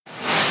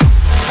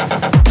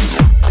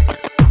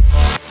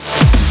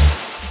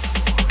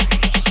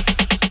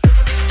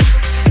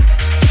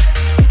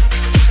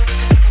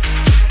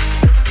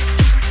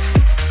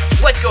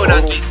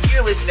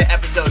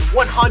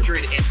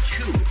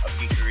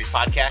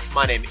podcast.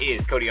 My name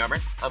is Cody Armour.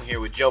 I'm here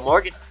with Joe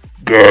Morgan.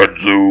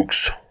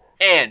 Gadzooks.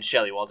 And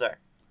Shelly Walter.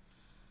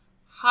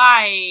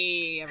 Hi,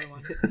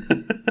 everyone.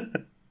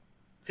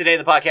 Today in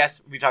the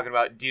podcast, we'll be talking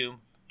about Doom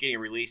getting a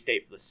release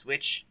date for the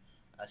Switch,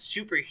 a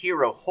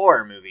superhero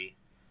horror movie,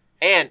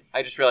 and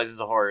I just realized this is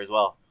a horror as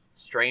well,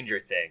 Stranger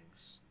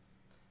Things.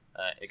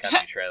 It got a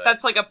new trailer.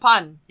 That's like a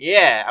pun.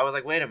 Yeah, I was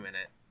like, wait a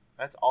minute.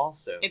 That's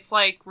also... It's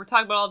like we're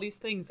talking about all these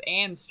things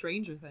and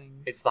Stranger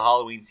Things. It's the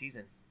Halloween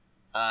season.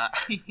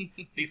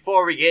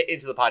 Before we get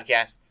into the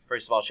podcast,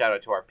 first of all, shout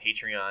out to our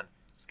Patreon,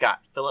 Scott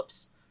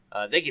Phillips.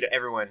 Thank you to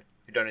everyone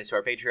who donates to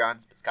our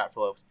Patreons, but Scott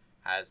Phillips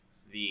has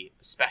the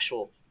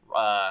special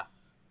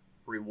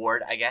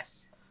reward, I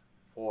guess,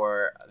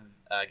 for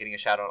getting a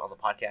shout out on the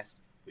podcast.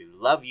 We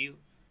love you,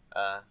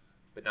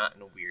 but not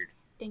in a weird,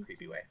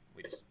 creepy way.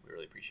 We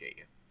really appreciate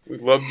you. We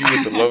love you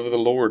with the love of the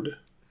Lord.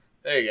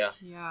 There you go.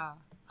 Yeah.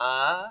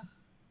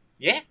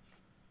 Yeah.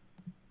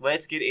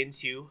 Let's get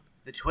into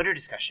the Twitter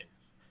discussion.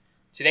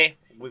 Today,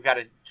 we've got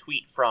a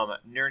tweet from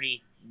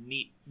Nerdy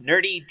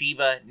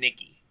Diva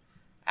Nikki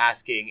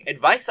asking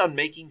advice on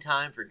making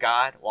time for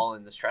God while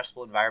in the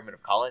stressful environment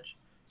of college,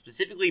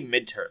 specifically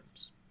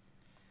midterms.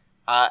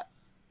 And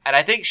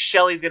I think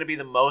Shelly's going to be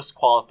the most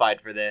qualified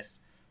for this,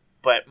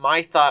 but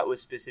my thought was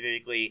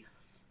specifically,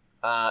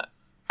 I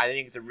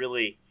think it's a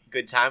really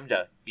good time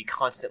to be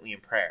constantly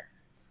in prayer.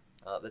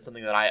 That's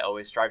something that I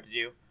always strive to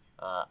do.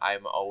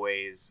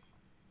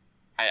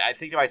 I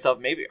think to myself,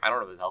 maybe, I don't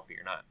know if it's healthy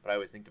or not, but I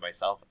always think to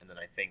myself, and then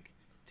I think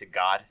to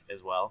God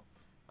as well,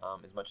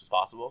 as much as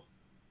possible.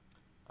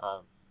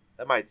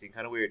 That might seem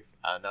kind of weird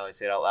now that I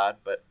say it out loud,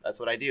 but that's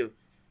what I do.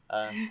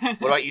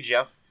 What about you,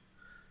 Joe?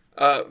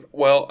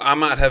 Well, I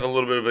might have a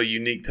little bit of a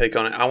unique take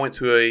on it. I went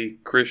to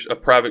a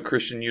private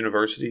Christian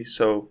university,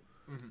 so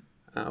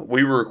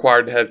we were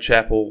required to have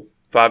chapel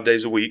 5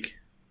 days a week.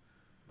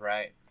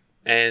 Right.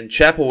 And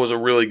chapel was a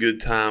really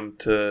good time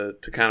to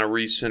kind of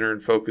recenter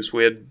and focus.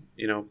 We had,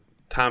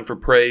 time for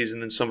praise,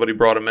 and then somebody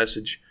brought a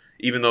message.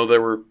 Even though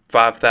there were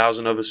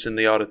 5,000 of us in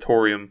the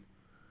auditorium,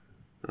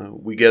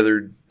 we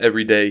gathered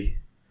every day.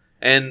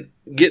 And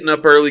getting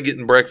up early,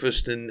 getting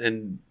breakfast,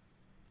 and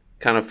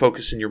kind of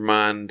focusing your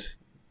mind,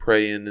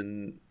 praying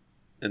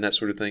and that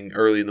sort of thing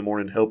early in the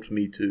morning helped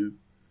me too.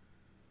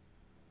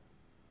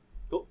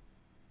 Cool.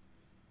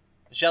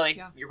 Shelly,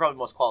 You're probably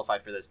most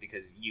qualified for this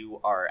because you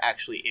are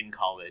actually in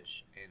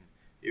college and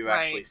you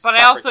actually. But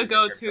I also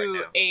go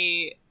to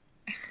a.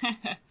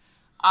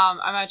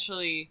 I'm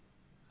actually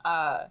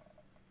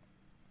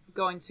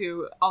going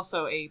to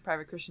also a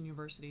private Christian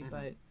university,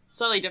 but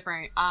slightly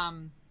different.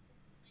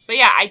 But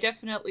yeah, I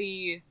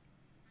definitely.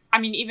 I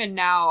mean, even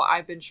now,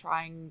 I've been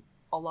trying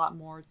a lot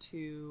more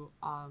to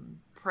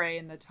pray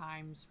in the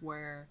times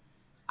where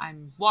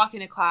I'm walking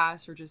to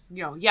class or just,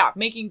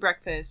 making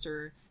breakfast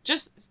or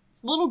just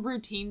little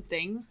routine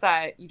things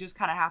that you just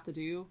kind of have to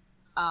do.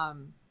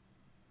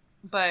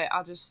 But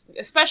I'll just,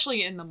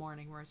 especially in the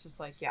morning where it's just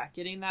like,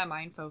 getting that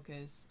mind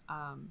focus.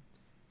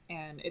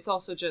 And it's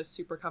also just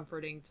super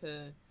comforting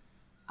to,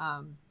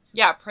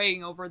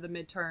 praying over the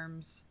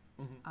midterms.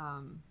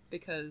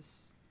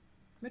 Because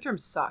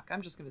midterms suck.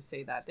 I'm just going to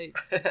say that.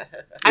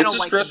 It's a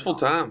stressful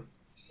time.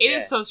 It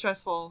is so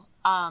stressful.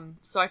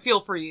 So I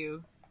feel for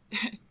you.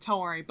 Don't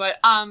worry. But,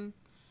 I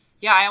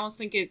almost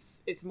think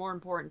it's more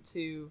important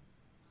to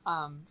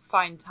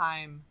find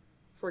time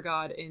for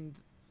God in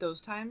those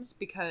times,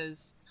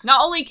 because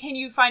not only can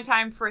you find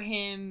time for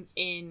him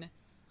in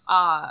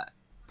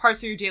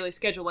parts of your daily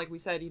schedule, like we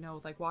said,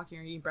 like walking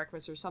or eating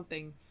breakfast or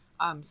something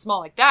small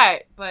like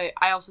that, but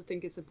I also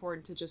think it's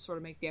important to just sort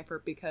of make the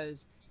effort,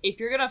 because if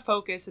you're going to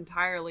focus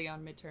entirely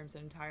on midterms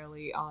and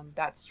entirely on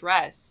that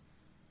stress,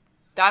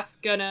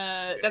 that's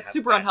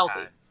super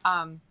unhealthy.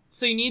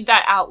 So you need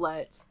that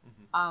outlet.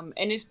 And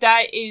if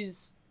that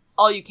is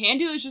all you can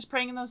do is just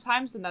praying in those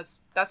times, then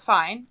that's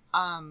fine.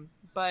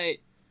 But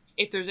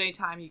if there's any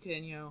time you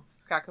can,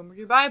 crack open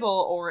your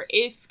Bible, or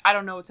if, I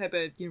don't know what type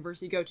of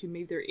university you go to,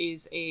 maybe there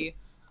is a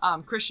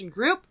Christian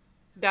group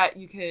that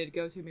you could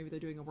go to. Maybe they're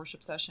doing a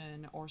worship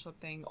session or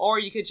something. Or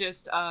you could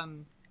just, try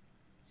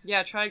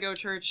to go to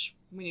church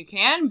when you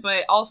can,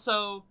 but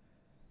also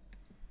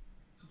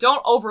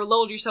don't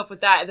overload yourself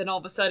with that and then all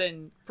of a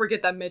sudden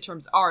forget that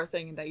midterms are a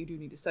thing and that you do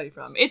need to study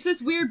from. It's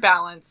this weird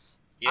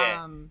balance.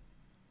 Yeah.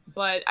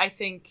 But I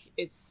think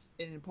it's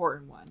an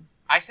important one.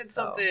 I said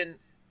something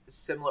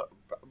similar,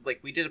 like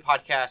we did a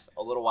podcast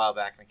a little while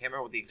back, and I can't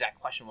remember what the exact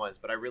question was,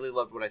 but I really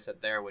loved what I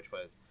said there, which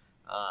was,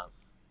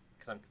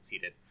 because I'm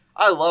conceited,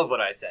 I love what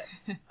I said,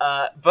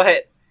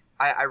 but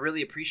I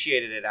really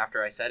appreciated it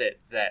after I said it,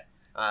 that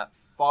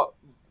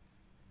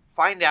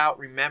find out,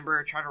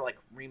 try to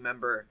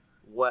remember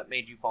what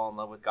made you fall in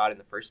love with God in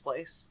the first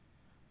place,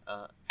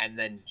 and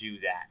then do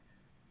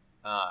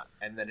that,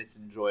 and then it's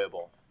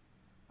enjoyable.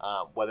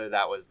 Whether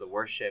that was the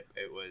worship,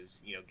 it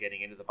was,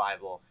 getting into the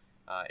Bible,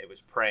 it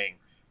was praying,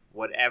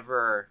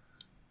 whatever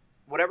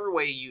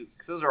way you,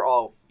 because those are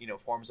all,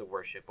 forms of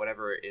worship,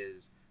 whatever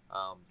is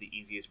the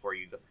easiest for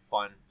you,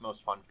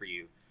 most fun for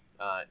you,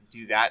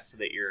 do that so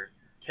that you're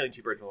killing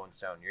two birds with one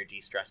stone. You're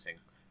de-stressing.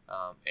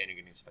 and you're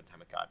going to spend time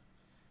with God.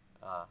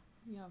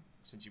 Yeah.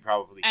 Since you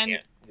probably And-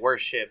 can't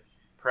worship,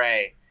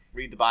 pray,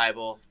 read the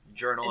Bible,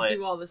 journal And it,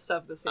 do all this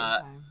stuff at the same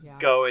time. Yeah.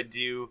 go and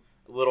do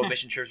little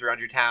mission trips around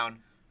your town.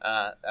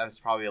 I was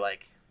probably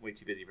like way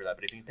too busy for that.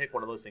 But if you can pick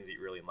one of those things that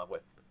you're really in love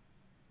with,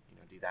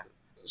 do that.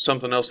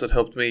 Something else that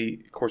helped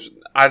me, of course,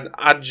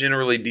 I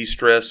generally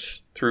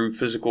de-stress through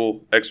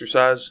physical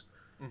exercise,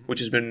 which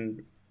has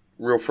been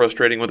real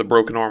frustrating. With a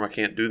broken arm, I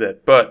can't do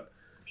that. But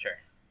Sure.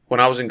 when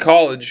I was in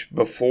college,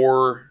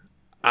 before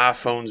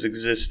iPhones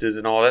existed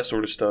and all that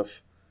sort of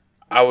stuff,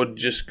 I would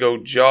just go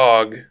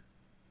jog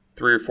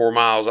 3 or 4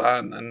 miles.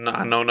 I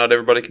know not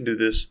everybody can do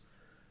this,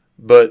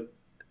 but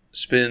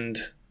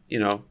spend,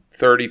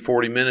 30,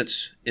 40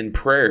 minutes in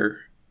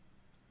prayer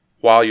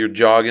while you're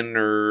jogging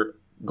or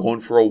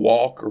going for a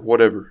walk or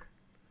whatever.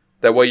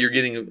 That way you're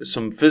getting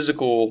some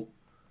physical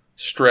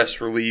stress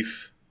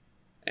relief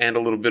and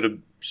a little bit of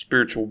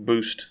spiritual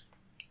boost.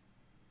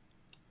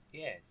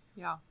 Yeah.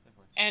 Yeah.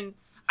 Definitely. And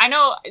I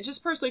know,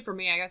 just personally for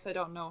me, I guess I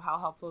don't know how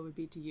helpful it would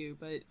be to you,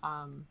 but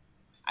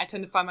I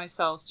tend to find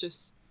myself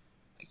just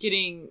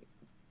getting...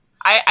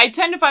 I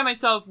tend to find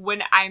myself,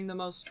 when I'm the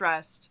most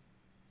stressed,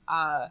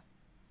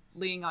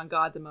 leaning on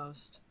God the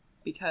most,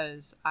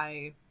 because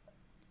I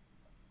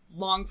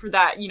long for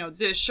that,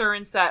 the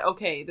assurance that,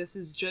 okay, this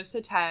is just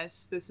a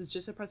test, this is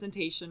just a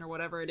presentation or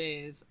whatever it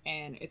is,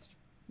 and it's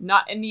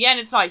not, in the end,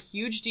 it's not a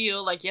huge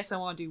deal. Like, yes, I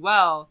want to do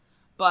well,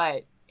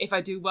 but if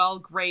I do well,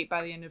 great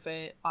by the end of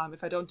it.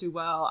 If I don't do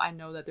well, I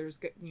know that there's,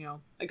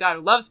 a God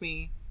who loves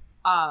me.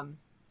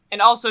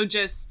 And also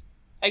just,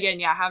 again,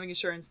 having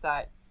assurance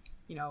that,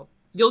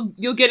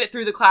 you'll get it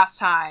through the class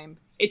time.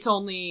 It's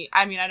only,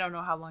 I don't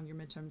know how long your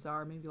midterms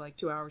are, maybe like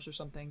 2 hours or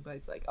something, but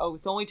it's like, oh,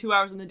 it's only 2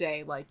 hours in the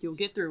day. Like, you'll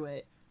get through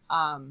it.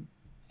 And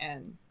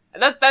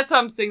that's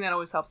something that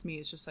always helps me,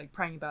 is just like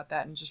praying about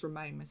that and just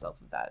reminding myself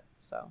of that.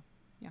 So,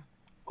 yeah.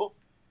 Cool.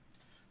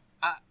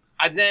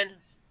 And then,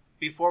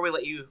 before we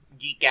let you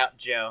geek out,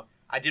 Joe,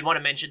 I did want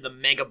to mention the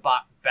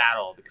Megabot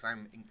battle, because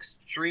I'm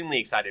extremely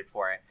excited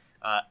for it.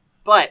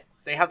 But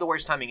they have the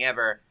worst timing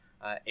ever.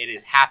 It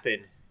has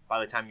happened by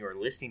the time you are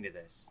listening to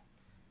this.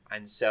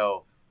 And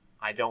so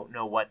I don't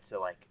know what to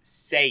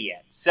say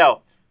yet.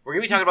 So we're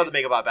going to be talking about the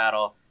Megabot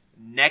battle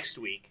next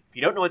week. If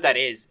you don't know what that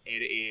is, it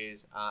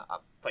is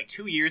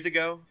 2 years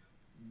ago,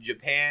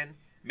 Japan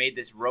made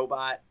this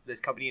robot. This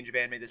company in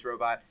Japan made this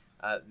robot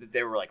that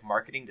they were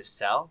marketing to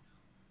sell.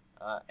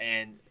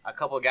 And a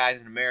couple of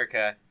guys in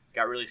America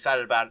got really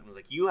excited about it and was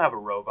like, you have a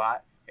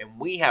robot and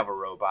we have a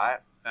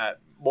robot.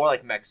 More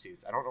like mech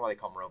suits. I don't know why they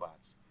call them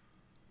robots.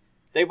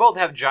 They both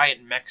have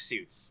giant mech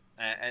suits.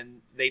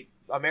 And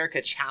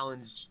America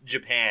challenged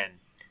Japan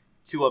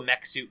to a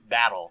mech suit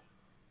battle.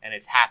 And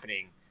it's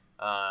happening.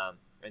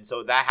 And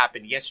so that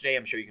happened yesterday.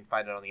 I'm sure you can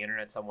find it on the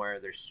internet somewhere.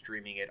 They're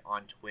streaming it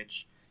on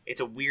Twitch.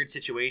 It's a weird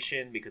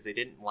situation because they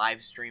didn't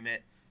live stream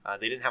it.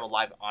 They didn't have a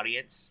live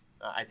audience.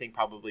 I think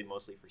probably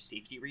mostly for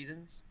safety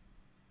reasons.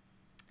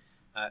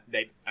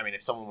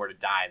 If someone were to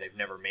die, they've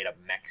never made a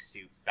mech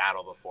suit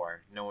battle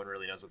before. No one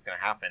really knows what's going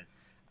to happen.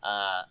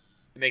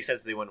 It makes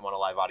sense they wouldn't want a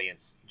live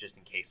audience just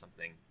in case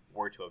something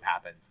were to have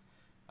happened.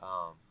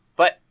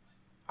 But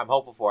I'm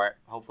hopeful for it.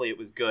 Hopefully it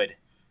was good.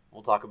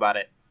 We'll talk about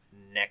it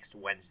next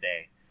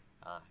Wednesday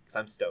because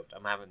I'm stoked.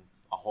 I'm having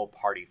a whole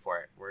party for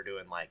it. We're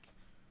doing like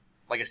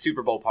a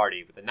Super Bowl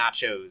party with the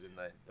nachos and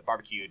the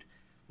barbecued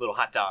little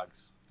hot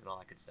dogs and all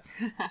that good stuff.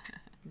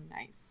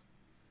 Nice.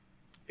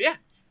 Yeah.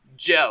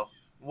 Joe,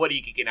 what are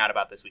you geeking out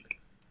about this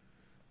week?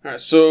 All right,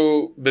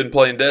 so been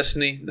playing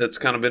Destiny. That's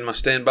kind of been my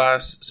standby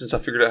since I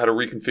figured out how to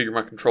reconfigure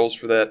my controls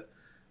for that.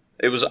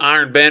 It was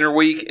Iron Banner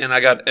week, and I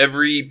got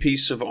every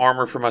piece of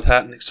armor for my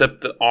Titan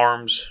except the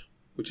arms,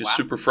 which is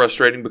super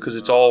frustrating because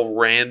it's all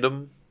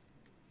random.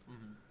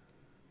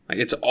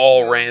 It's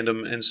all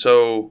random, and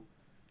so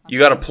you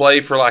got to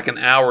play for an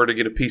hour to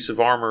get a piece of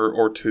armor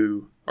or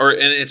two. And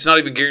it's not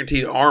even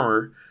guaranteed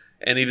armor,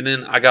 and even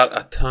then, I got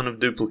a ton of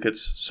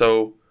duplicates,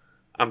 so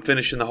I'm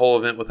finishing the whole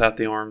event without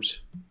the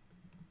arms.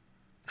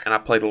 And I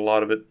played a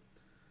lot of it.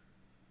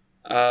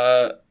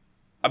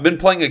 I've been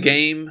playing a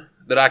game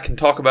that I can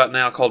talk about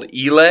now called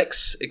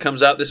Elex. It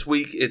comes out this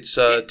week. It's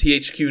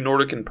THQ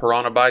Nordic and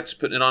Piranha Bytes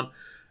putting it on.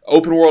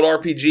 Open world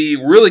RPG,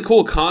 really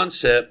cool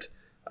concept.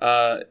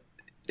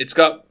 It's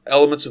got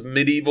elements of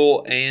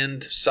medieval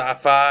and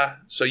sci-fi,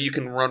 so you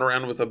can run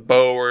around with a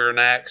bow or an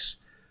axe,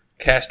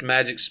 cast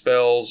magic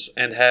spells,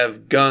 and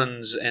have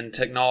guns and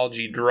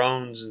technology,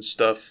 drones and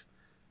stuff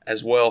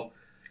as well.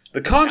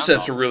 The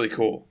concepts are really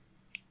cool.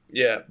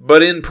 Yeah,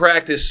 but in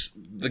practice,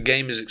 the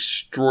game is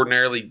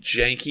extraordinarily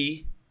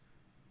janky.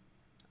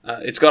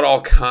 It's got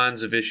all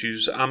kinds of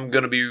issues. I'm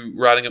going to be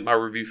writing up my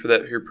review for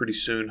that here pretty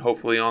soon,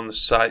 hopefully on the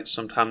site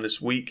sometime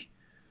this week.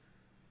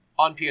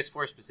 On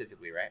PS4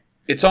 specifically, right?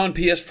 It's on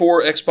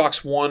PS4,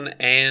 Xbox One,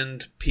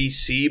 and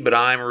PC, but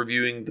I'm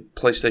reviewing the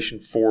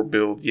PlayStation 4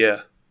 build,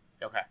 yeah.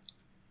 Okay.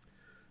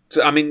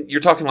 So, you're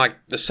talking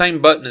the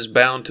same button is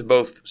bound to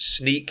both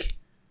sneak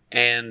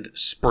and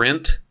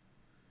sprint.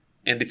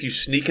 And if you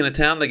sneak in a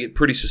town, they get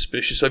pretty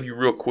suspicious of you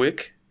real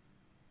quick.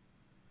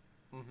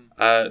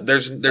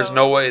 There's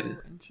no way.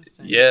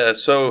 Interesting. Yeah,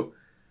 so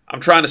I'm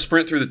trying to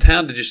sprint through the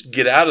town to just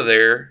get out of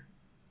there,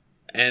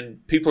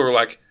 and people are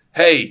like,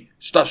 "Hey,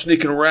 stop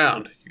sneaking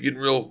around! You're getting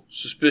real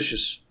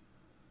suspicious."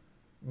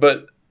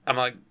 But I'm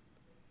like,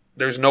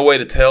 there's no way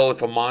to tell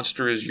if a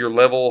monster is your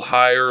level,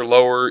 higher,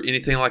 lower,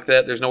 anything like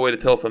that. There's no way to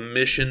tell if a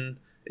mission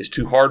is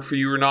too hard for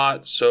you or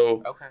not.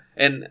 So, Okay.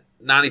 and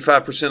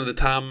 95% of the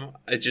time,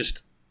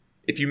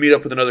 if you meet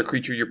up with another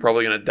creature, you're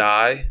probably going to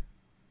die.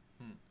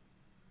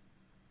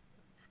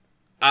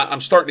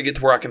 I'm starting to get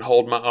to where I can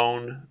hold my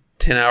own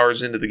 10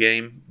 hours into the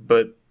game,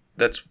 but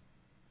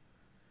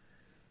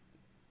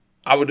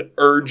I would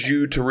urge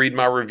you to read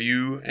my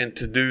review and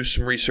to do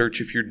some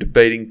research if you're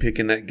debating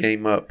picking that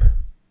game up.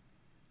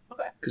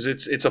 Okay. Because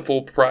it's a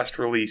full-priced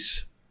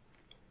release.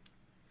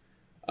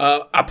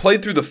 I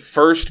played through the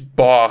first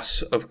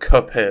boss of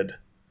Cuphead.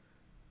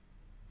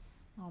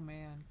 Oh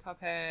man,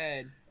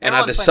 Cuphead. And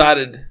I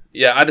decided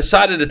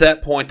at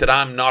that point that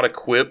I'm not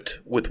equipped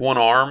with one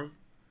arm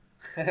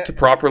to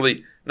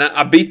properly. Now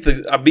I beat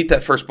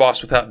that first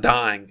boss without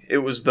dying. It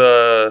was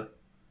the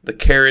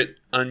carrot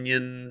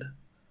onion.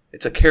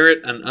 It's a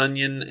carrot, an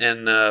onion,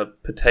 and a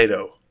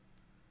potato.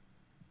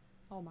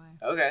 Oh my.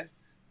 Okay.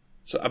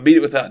 So I beat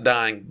it without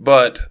dying,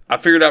 but I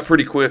figured out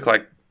pretty quick,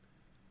 like,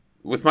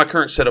 with my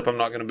current setup, I'm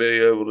not going to be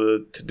able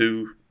to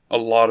do a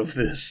lot of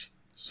this.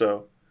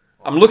 So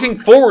I'm looking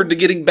forward to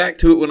getting back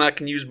to it when I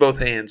can use both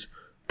hands.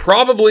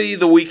 Probably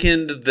the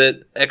weekend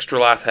that Extra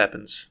Life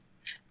happens.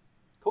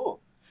 Cool.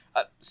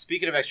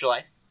 Speaking of Extra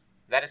Life,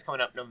 that is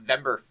coming up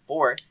November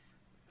 4th.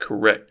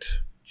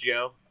 Correct.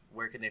 Joe,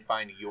 where can they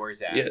find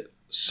yours at? Yeah.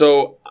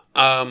 So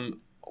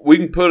we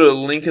can put a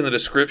link in the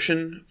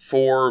description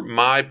for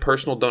my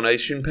personal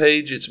donation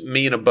page. It's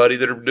me and a buddy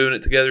that are doing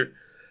it together.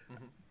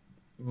 Mm-hmm.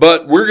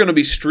 But we're going to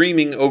be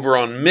streaming over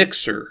on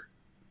Mixer.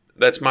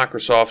 That's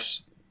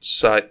Microsoft's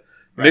site.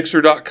 Right.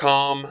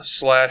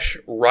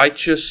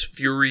 Mixer.com/Righteous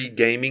Fury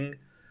Gaming.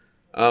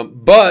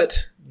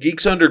 But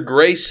Geeks Under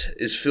Grace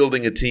is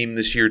fielding a team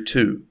this year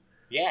too.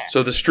 Yeah.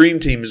 So the stream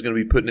team is going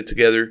to be putting it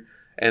together.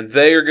 And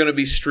they are going to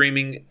be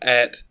streaming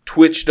at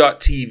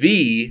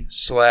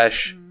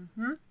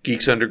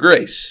twitch.tv/Geeks Under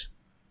Grace.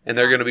 And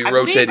they're going to be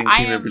rotating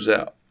team members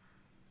out.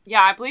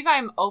 Yeah, I believe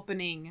I'm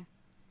opening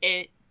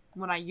it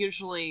when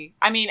every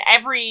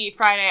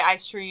Friday I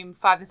stream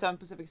 5 to 7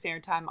 Pacific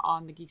Standard Time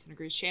on the Geeks Under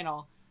Grace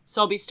channel.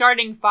 So I'll be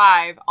starting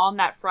 5 on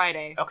that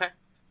Friday. Okay.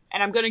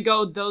 And I'm going to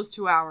go those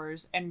 2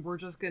 hours, and we're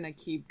just going to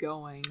keep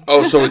going.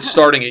 Oh, so it's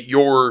starting at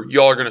y'all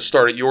are going to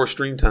start at your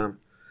stream time.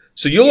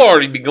 So you'll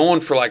already be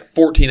going for like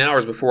 14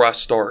 hours before I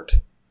start.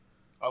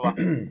 Oh, wow.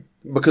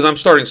 Because I'm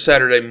starting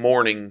Saturday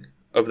morning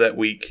of that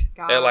week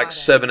at like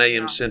 7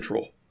 a.m.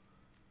 Central.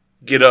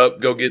 Get up,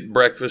 go get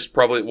breakfast,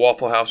 probably at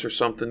Waffle House or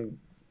something,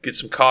 get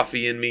some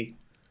coffee in me,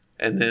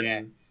 and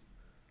then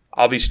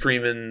I'll be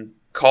streaming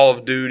Call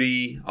of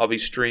Duty. I'll be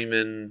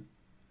streaming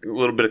a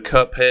little bit of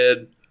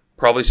Cuphead,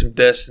 probably some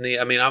Destiny.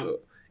 I mean,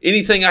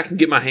 anything I can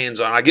get my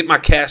hands on. I get my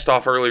cast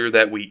off earlier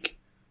that week.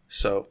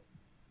 So...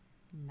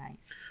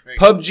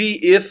 PUBG,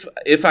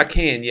 if I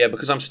can, yeah,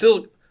 because I am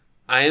still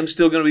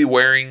going to be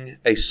wearing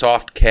a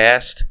soft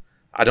cast.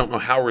 I don't know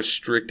how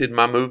restricted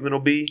my movement will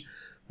be,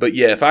 but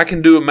yeah, if I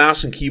can do a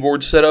mouse and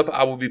keyboard setup,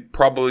 I will be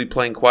probably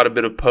playing quite a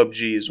bit of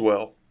PUBG as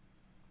well.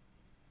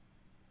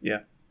 Yeah,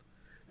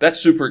 that's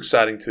super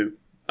exciting too.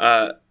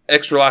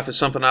 Extra Life is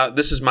something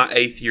this is my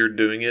 8th year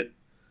doing it.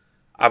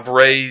 I've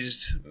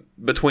raised,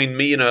 between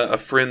me and a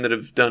friend that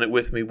have done it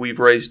with me, we've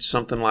raised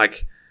something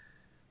like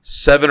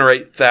 $7,000 or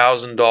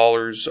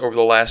 $8,000 over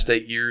the last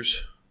 8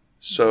 years.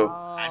 So,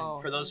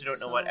 and for those who don't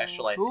know what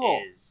Extra Life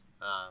is,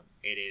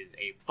 it is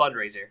a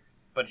fundraiser.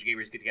 A bunch of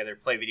gamers get together,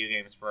 play video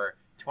games for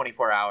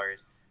 24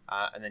 hours,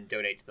 and then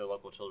donate to their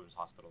local children's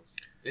hospitals.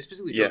 This is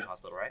specifically Children's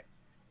Hospital, right?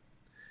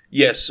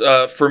 Yes.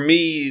 For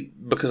me,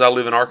 because I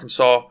live in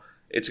Arkansas,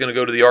 it's going to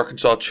go to the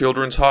Arkansas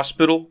Children's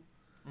Hospital,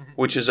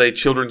 which is a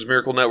Children's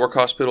Miracle Network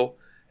hospital.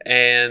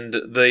 And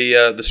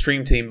the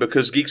stream team,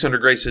 because Geeks Under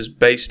Grace is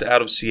based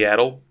out of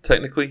Seattle,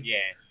 technically.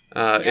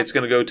 Yeah. It's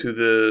going to go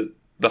to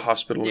the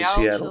hospital in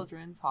Seattle.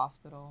 Children's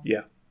Hospital.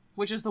 Yeah.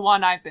 Which is the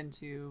one I've been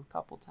to a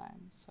couple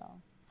times. So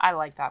I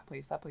like that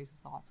place. That place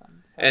is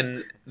awesome. So.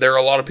 And there are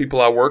a lot of people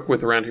I work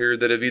with around here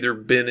that have either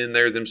been in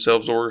there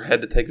themselves or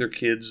had to take their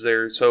kids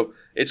there. So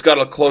it's got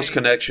a close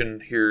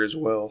connection here as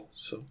well.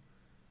 So,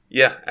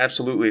 yeah,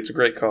 absolutely. It's a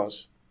great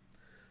cause.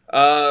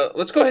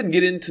 Let's go ahead and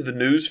get into the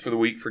news for the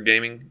week for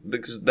gaming,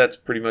 because that's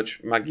pretty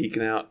much my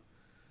geeking out.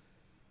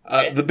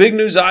 The big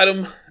news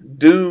item,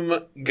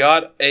 Doom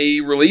got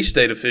a release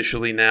date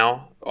officially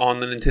now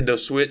on the Nintendo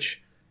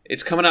Switch.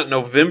 It's coming out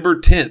November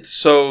 10th,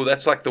 so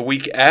that's like the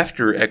week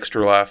after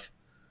Extra Life.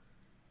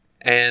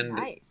 And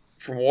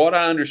from what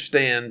I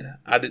understand,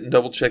 I didn't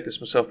double check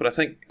this myself, but I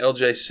think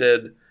LJ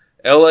said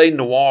L.A.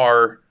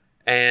 Noire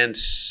and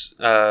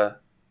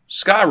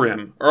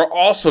Skyrim are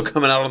also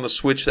coming out on the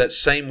Switch that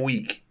same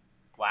week.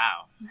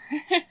 Wow.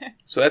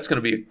 So that's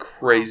going to be a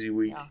crazy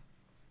week. Yeah.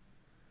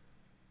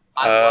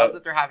 I love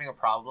that they're having a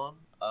problem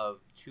of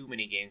too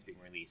many games being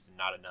released and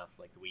not enough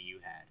like the Wii U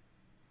had.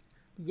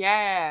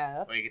 Yeah,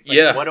 Like, that's it's like,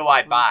 Yeah. what do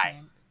I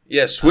buy?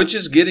 Yeah, Switch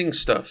is getting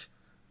stuff.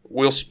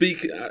 We'll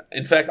speak.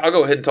 In fact, I'll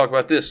go ahead and talk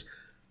about this.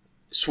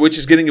 Switch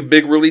is getting a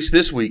big release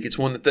this week. It's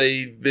one that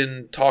they've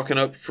been talking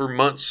up for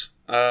months.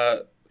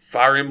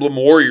 Fire Emblem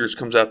Warriors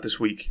comes out this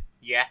week.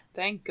 Yeah.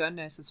 Thank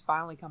goodness it's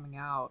finally coming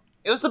out.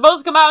 It was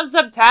supposed to come out in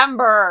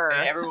September.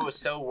 And everyone was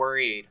so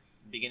worried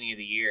at the beginning of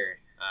the year,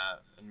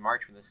 in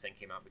March when this thing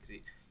came out, because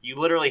you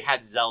literally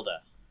had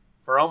Zelda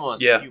for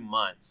almost Yeah. a few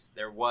months.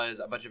 There was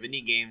a bunch of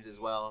indie games as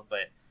well,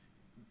 but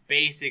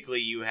basically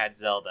you had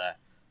Zelda.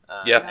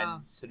 Yeah.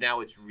 And so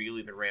now it's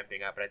really been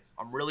ramping up. And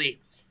I'm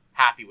really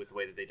happy with the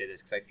way that they did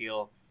this, because I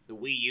feel the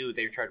Wii U,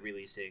 they tried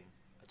releasing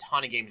a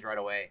ton of games right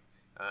away,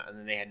 and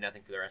then they had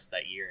nothing for the rest of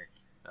that year.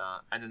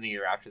 And then the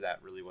year after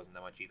that really wasn't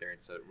that much either.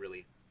 And so it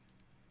really...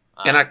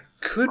 And I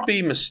could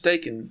be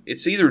mistaken.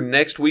 It's either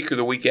next week or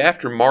the week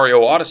after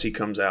Mario Odyssey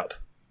comes out.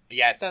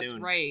 Yeah, it's That's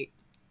soon. right.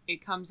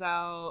 It comes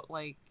out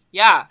think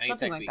it's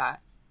something next like week.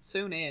 that.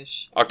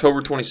 Soon-ish.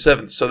 October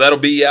 27th. So that'll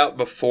be out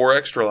before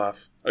Extra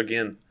Life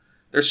again.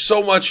 There's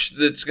so much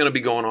that's going to be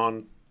going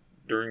on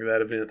during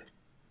that event.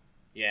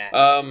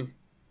 Yeah.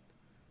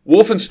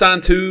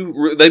 Wolfenstein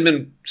 2, they've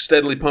been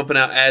steadily pumping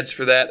out ads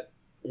for that.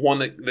 One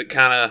that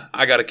kind of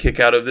I got a kick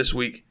out of this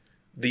week.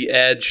 The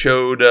ad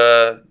showed,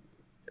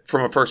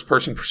 from a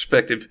first-person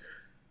perspective,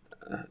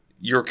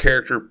 your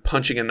character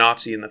punching a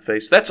Nazi in the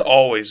face. That's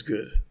always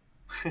good.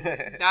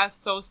 That's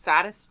so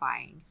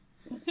satisfying.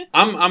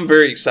 I'm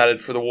very excited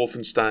for the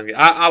Wolfenstein game.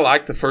 I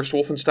like the first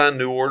Wolfenstein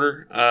New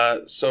Order.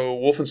 So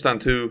Wolfenstein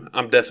 2,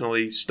 I'm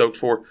definitely stoked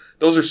for.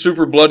 Those are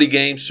super bloody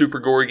games, super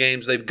gory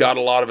games. They've got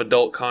a lot of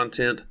adult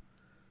content.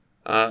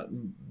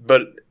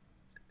 But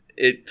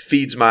it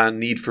feeds my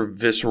need for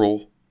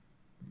visceral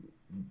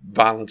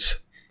violence,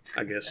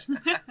 I guess.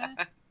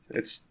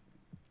 It's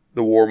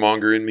the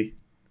warmonger in me.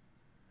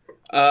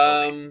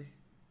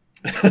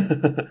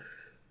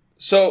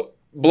 So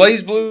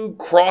Blaze Blue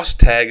Cross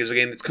Tag is a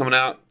game that's coming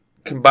out,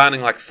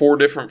 combining like 4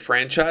 different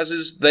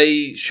franchises.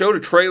 They showed a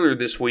trailer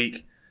this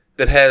week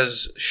that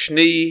has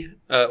Schnee,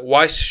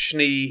 Weiss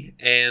Schnee,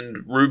 and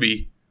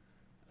Ruby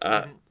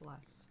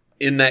Bless.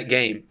 in that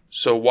game.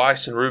 So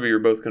Weiss and Ruby are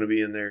both going to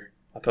be in there.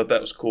 I thought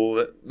that was cool.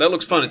 That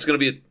looks fun. It's going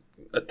to be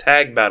a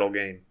tag battle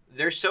game.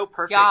 They're so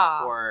perfect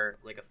Yeah. for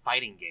like a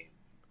fighting game.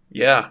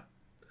 Yeah.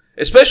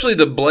 Especially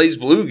the Blaze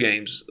Blue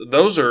games.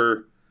 Those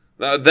are...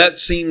 that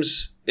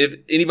seems... If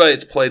anybody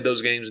that's played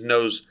those games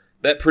knows,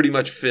 that pretty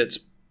much fits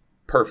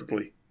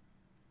perfectly.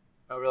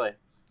 Oh, really?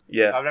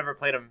 Yeah. I've never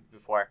played them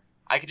before.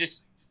 I could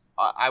just...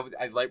 I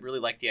really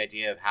like the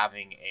idea of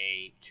having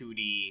a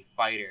 2D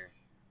fighter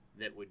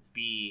that would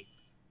be,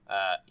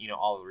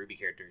 all the Ruby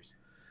characters.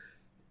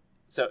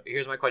 So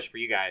here's my question for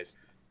you guys: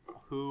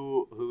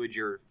 Who would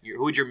your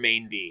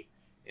main be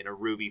in a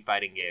Ruby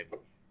fighting game?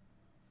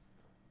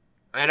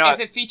 I know If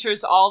it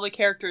features all the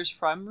characters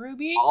from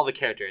Ruby? all the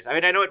characters. I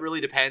mean, I know it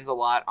really depends a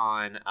lot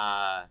on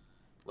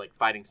like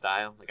fighting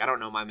style. Like I don't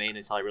know my main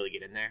until I really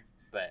get in there,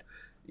 but.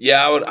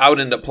 Yeah, I would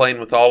end up playing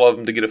with all of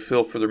them to get a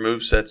feel for their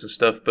movesets and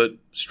stuff. But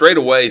straight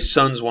away,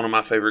 Sun's one of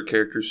my favorite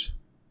characters.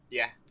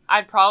 Yeah.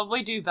 I'd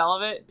probably do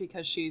Velvet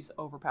because she's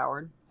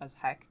overpowered as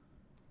heck.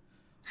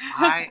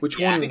 Which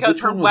Yeah, one? Because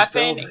which her one was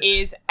weapon Velvet?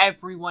 is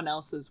everyone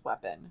else's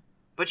weapon.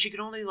 But she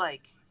can only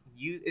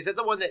use. Is that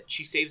the one that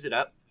she saves it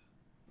up?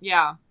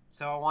 Yeah.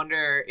 So I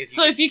wonder if.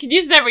 So if you could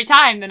use it every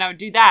time, then I would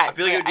do that. I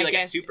feel like it would be But like a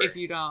guess super. If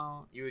you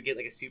don't. you would get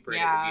like a super, and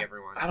it Yeah. would be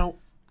everyone.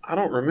 I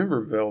don't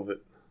remember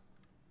Velvet.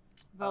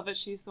 Velvet,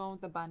 she's the one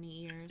with the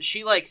bunny ears.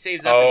 She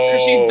saves up. Oh.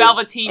 Because she's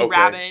Velveteen okay.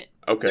 Rabbit.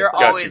 Okay, They're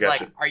gotcha, always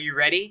gotcha. like, "Are you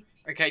ready?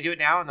 Or can I do it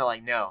now?" And they're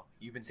like, "No,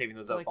 you've been saving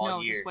those So up like, all no,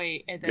 year." just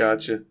wait. And then,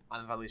 Gotcha. And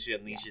then finally she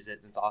unleashes it,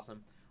 and it's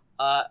awesome.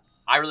 I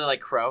really like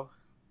Crow.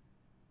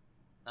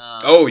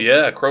 Oh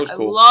yeah, Crow's I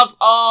cool.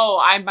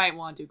 I might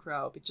want to do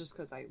Crow, but just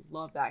because I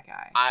love that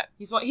guy.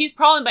 He's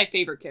probably my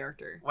favorite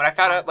character. When I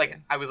found out, honestly.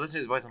 I was listening to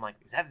his voice, I'm like,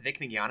 "Is that Vic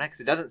Mignogna?" Because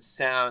it doesn't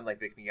sound like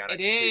Vic Mignogna. It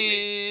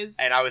completely. is.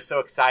 And I was so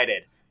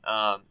excited.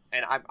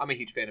 And I'm a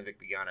huge fan of Vic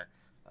Mignogna.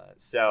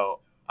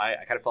 So I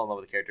kind of fell in love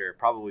with the character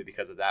probably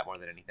because of that more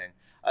than anything.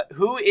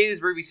 Who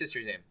is Ruby's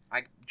sister's name?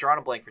 I drawn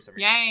a blank for some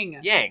reason. Yang.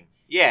 Yang.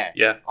 Yeah.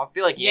 Yeah, I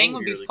feel like Yang,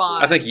 would be really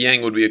fun. I think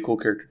Yang would be a cool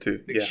character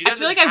too. Because Yeah, she I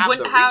doesn't feel like I have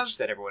wouldn't the have- reach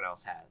that everyone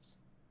else has.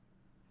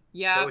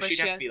 Yeah, so but she'd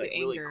she have has to be the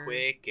really anger.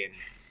 quick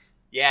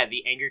and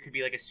the anger could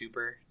be like a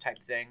super type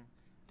thing.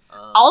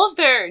 All of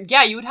their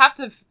you would have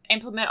to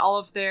implement all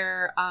of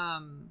their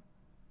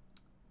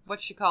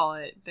what you call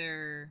it,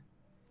 their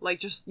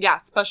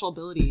special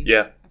abilities.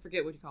 Yeah. I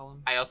forget what you call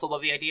them. I also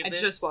love the idea of I this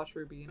just watched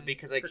Ruby and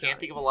because I forgot can't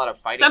think it. of a lot of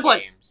fighting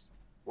Semblance. games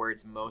where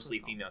it's mostly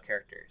female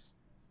characters.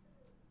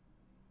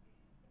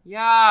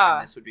 Yeah.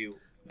 And this would be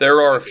there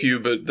are a few,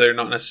 but they're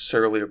not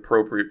necessarily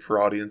appropriate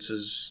for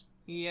audiences.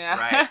 Yeah.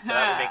 right. So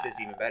that would make this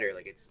even better.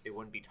 Like it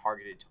wouldn't be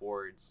targeted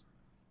towards,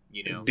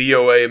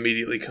 DOA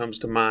immediately comes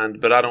to mind,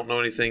 but I don't know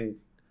anything.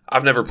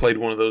 I've never played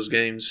one of those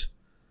games,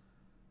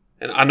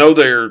 and I know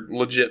they're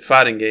legit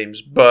fighting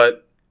games,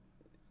 but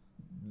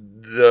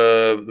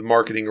the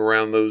marketing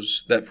around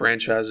that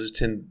franchise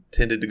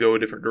tended to go a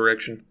different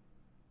direction.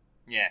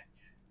 Yeah.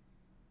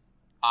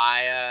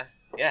 Yeah,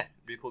 it'd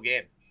be a cool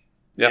game.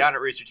 Yeah. Get on it,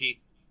 Rooster Teeth.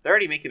 They're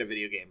already making a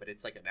video game, but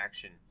it's like an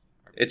action.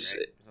 RPG, It's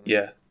right? Or something.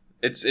 yeah.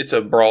 It's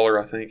a brawler,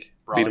 I think.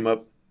 Brawler. Beat 'em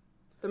up.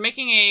 They're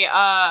making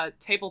a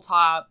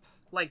tabletop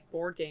like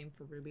board game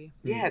for Ruby.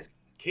 Yeah, it's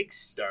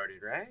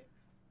kickstarted, right?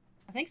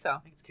 I think so. I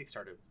think it's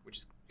kickstarted, which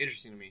is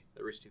interesting to me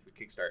that Rooster Teeth would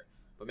kickstart,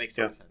 but makes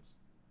total sense.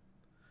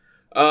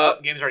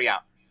 Game's already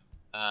out.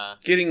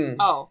 Getting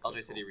Oh,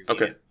 LJ said he reviewed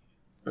okay. it.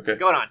 Okay.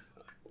 Going on.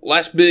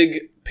 Last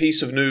big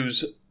piece of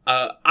news.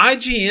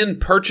 IGN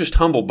purchased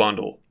Humble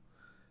Bundle.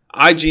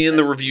 IGN, the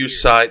That's review weird.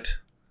 site,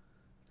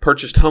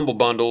 purchased Humble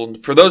Bundle. And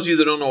for those of you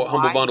that don't know what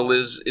Humble Why? Bundle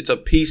is, it's a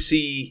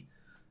PC.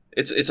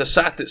 It's a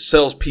site that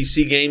sells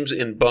PC games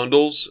in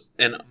bundles,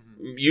 and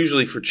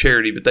usually for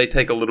charity, but they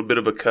take a little bit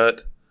of a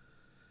cut.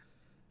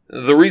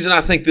 The reason I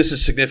think this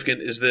is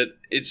significant is that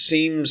it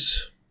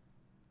seems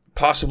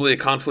possibly a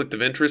conflict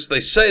of interest.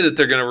 They say that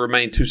they're going to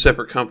remain two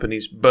separate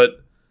companies,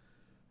 but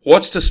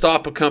what's to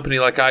stop a company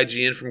like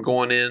IGN from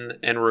going in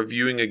and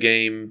reviewing a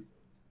game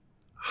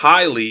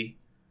highly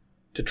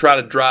to try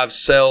to drive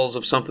sales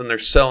of something they're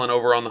selling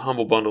over on the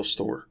Humble Bundle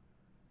store?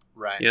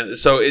 Right. You know,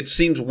 so it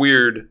seems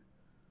weird.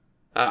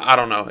 I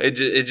don't know.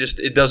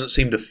 It doesn't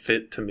seem to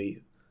fit to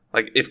me.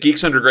 Like, if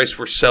Geeks Under Grace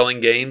were selling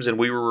games and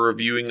we were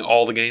reviewing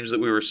all the games that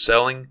we were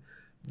selling,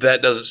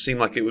 that doesn't seem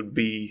like it would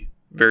be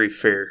very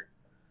fair.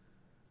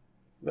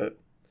 But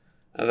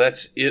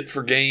that's it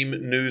for game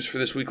news for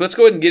this week. Let's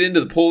go ahead and get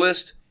into the pull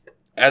list.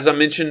 As I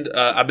mentioned,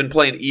 I've been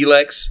playing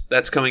Elex.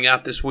 That's coming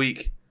out this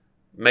week.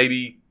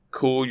 Maybe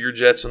cool your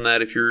jets on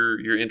that if you're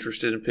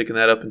interested in picking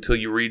that up until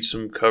you read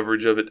some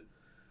coverage of it.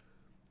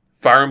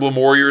 Fire Emblem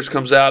Warriors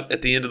comes out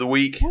at the end of the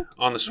week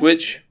on the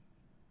Switch.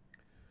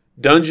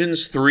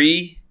 Dungeons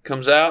 3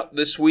 comes out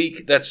this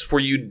week. That's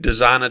where you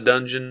design a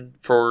dungeon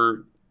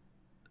for...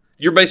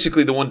 You're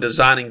basically the one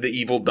designing the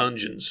evil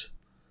dungeons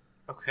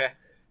Okay.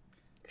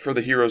 for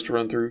the heroes to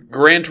run through.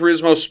 Gran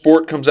Turismo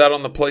Sport comes out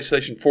on the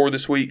PlayStation 4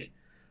 this week.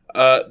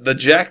 The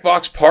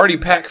Jackbox Party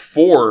Pack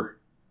 4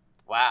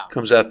 Wow.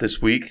 comes out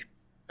this week.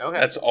 Okay.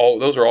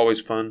 Those are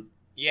always fun.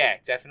 Yeah,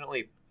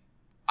 definitely.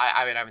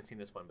 I mean, I haven't seen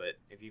this one, but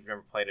if you've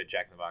never played a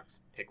Jack in the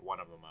Box, pick one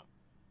of them up.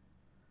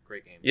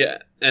 Great game. Yeah,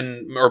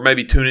 or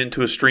maybe tune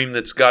into a stream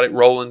that's got it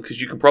rolling, because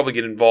you can probably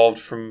get involved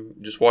from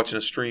just watching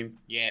a stream.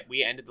 Yeah,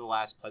 we ended the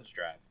last pledge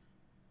drive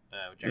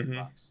with Jack in the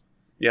Box.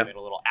 Yeah. We made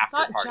a little it's after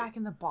not party. Jack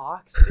in the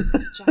Box.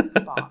 It's Jack in the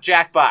Box.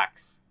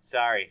 Jackbox.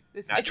 Sorry.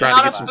 It's, Not it's trying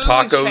not to a get some food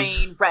tacos.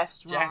 chain Jack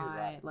restaurant. in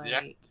the Box.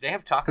 Like, They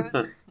have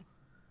tacos?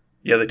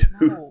 Yeah, they do.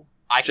 no.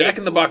 I Jack get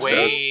in the Box way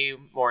does.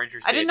 more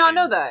interested I did not in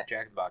know that.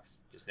 Jack in the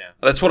Box just now.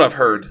 That's what I've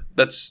heard.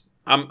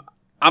 I'm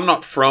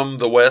not from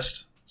the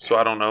West, so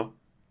I don't know.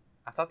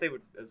 I thought they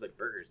would, it was like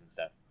burgers and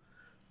stuff.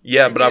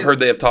 Yeah, They but I've do. heard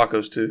they have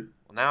tacos too.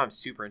 Well, now I'm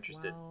super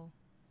interested. Well,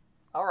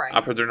 all right.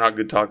 I've heard they're not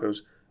good tacos.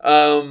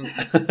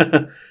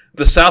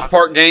 The South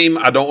Park game,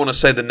 I don't want to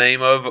say the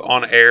name of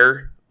on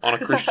air on a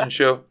Christian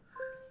show.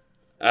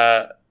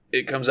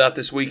 It comes out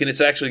this week, and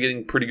it's actually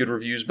getting pretty good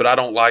reviews, but I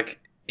don't like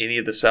any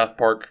of the South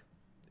Park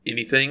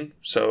anything.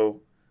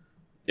 So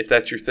if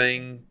that's your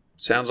thing,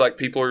 sounds like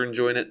people are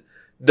enjoying it.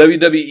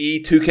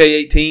 WWE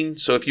 2K18.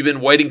 So if you've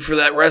been waiting for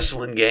that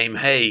wrestling game,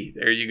 hey,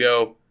 there you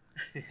go.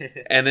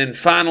 And then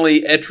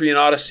finally, Etrian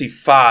Odyssey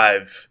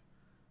 5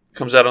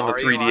 comes out on the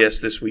Mario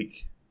 3DS this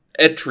week.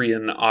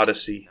 Etrian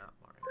Odyssey. Not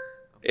Mario.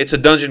 It's a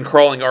dungeon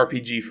crawling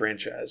RPG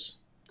franchise.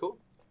 Cool.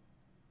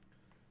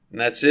 And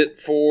that's it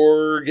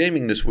for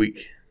gaming this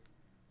week.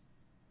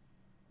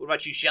 What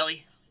about you,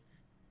 Shelly?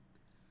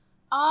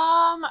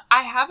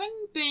 I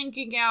haven't been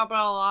geeking out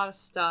about a lot of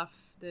stuff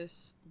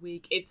this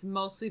week. It's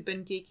mostly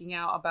been geeking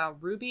out about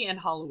Ruby and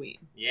Halloween.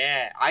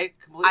 Yeah, I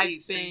completely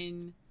I've spaced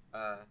been,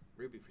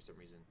 Ruby for some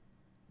reason.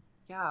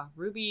 yeah,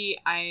 Ruby.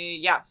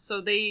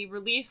 So they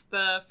released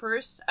the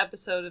first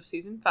episode of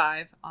season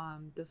 5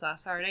 this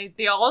last Saturday.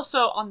 They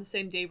also on the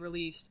same day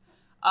released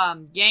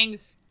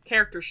Yang's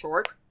character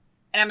short,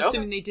 and I'm Okay.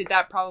 assuming they did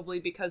that probably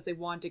because they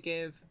wanted to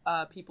give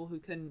people who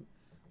couldn't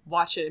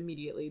watch it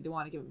immediately, they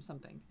want to give them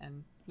something,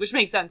 and which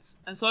makes sense.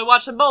 And so I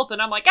watched them both, and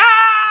I'm like,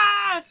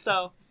 ah!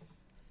 So,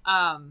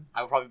 I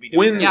would probably be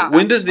doing that. Yeah.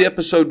 When does the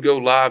episode go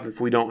live if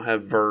we don't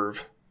have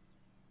Verve?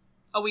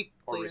 a week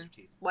Or later, Rooster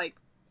Teeth. like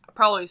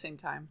probably the same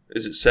time,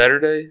 Is it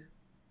Saturday?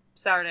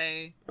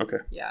 Saturday. Okay.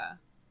 Yeah,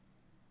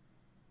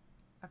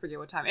 I forget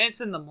what time. It's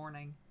in the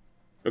morning.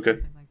 Okay.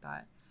 Something like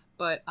that.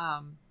 But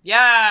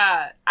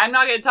yeah, I'm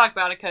not gonna talk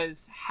about it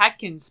because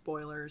heckin'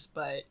 spoilers.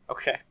 But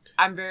Okay.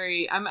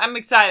 I'm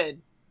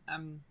excited.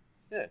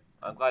 Good.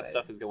 I'm glad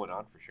stuff is going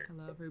on for sure. I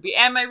love Ruby.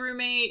 And my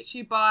roommate,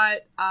 she bought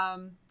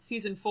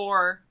season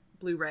 4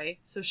 Blu-ray,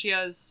 so she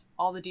has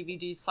all the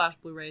DVDs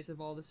 / Blu-rays of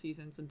all the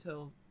seasons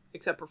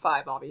except for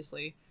 5,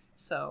 obviously.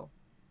 So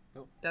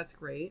Cool. that's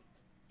great.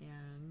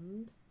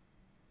 And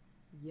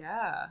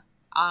yeah,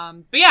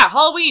 but yeah,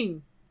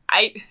 Halloween.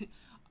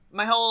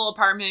 My whole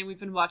apartment, we've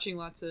been watching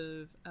lots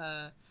of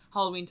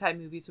Halloween type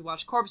movies. We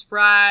watched Corpse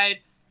Bride,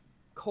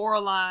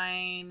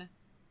 Coraline,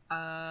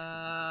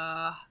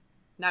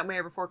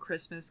 Nightmare Before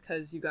Christmas,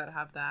 because you gotta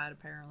have that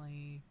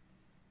apparently.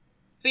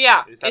 But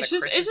yeah, Is that it's a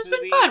just Christmas been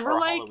movie fun. or We're a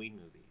like, Halloween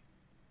movie?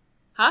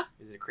 huh?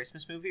 Is it a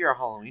Christmas movie or a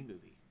Halloween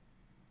movie?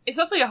 It's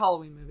definitely a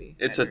Halloween movie.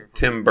 It's a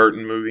Tim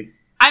Burton movie.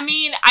 I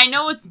mean, I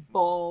know it's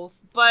both,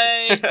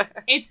 but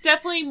it's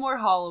definitely more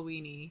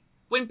Halloween-y.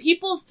 When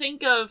people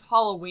think of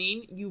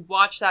Halloween, you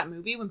watch that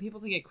movie. When people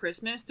think of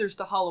Christmas, there's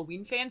the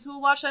Halloween fans who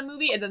will watch that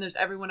movie, and then there's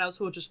everyone else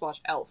who will just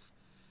watch Elf.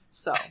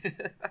 So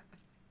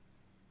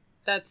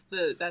that's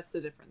the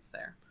difference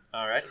there.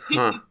 All right.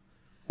 Huh.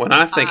 When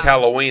I think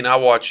Halloween, I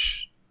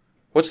watch...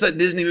 What's that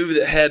Disney movie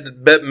that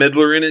had Bette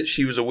Midler in it?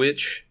 She was a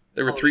witch.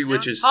 There were three Halloween Town?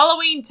 witches.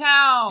 Halloween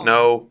Town.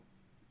 No.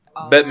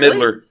 Oh. Bette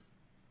Midler.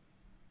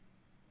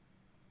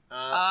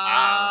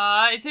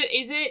 Is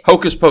it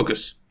Hocus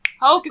Pocus.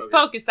 Hocus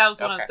Pocus. Pocus? That was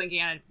what I was Okay.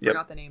 thinking. I Yep.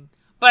 forgot the name.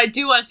 But I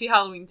do want to see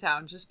Halloween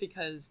Town just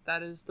because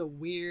that is the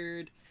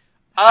weird,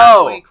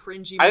 Oh, halfway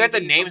cringy I got the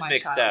movie from names my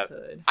mixed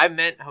childhood. up. I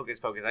meant Hocus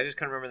Pocus. I just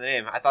couldn't remember the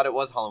name. I thought it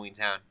was Halloween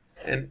Town.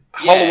 And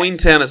Yeah. Halloween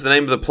Town is the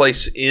name of the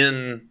place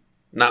in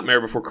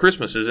Nightmare Before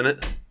Christmas, isn't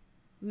it?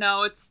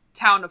 No, it's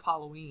Town of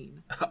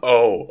Halloween.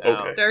 Oh, No.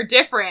 okay. They're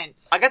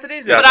different. I got the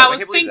names Yeah. mixed But up. I was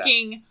can't believe that.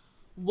 thinking,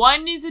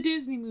 one is a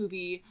Disney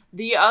movie,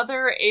 the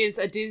other is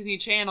a Disney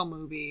Channel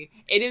movie.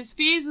 It is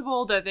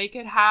feasible that they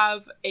could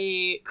have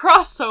a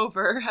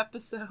crossover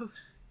episode.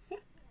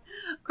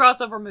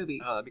 Crossover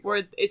movie. Oh, that'd be cool.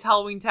 Where it's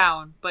Halloween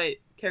Town, but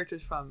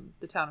characters from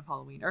the town of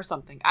Halloween or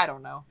something. I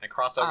don't know. And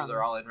crossovers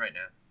are all in right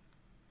now.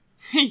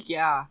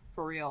 Yeah,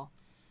 for real.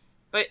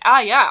 But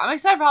yeah, I'm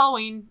excited for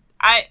Halloween.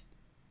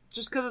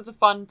 Just because it's a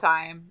fun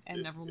time and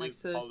This everyone likes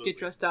is to Halloween. get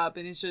dressed up,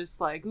 and it's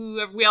just like, ooh,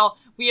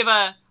 we have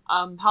a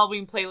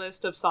Halloween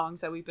playlist of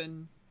songs that we've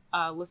been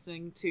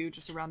listening to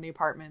just around the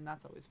apartment. And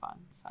that's always fun.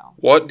 So,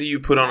 What do you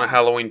put on a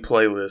Halloween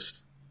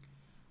playlist?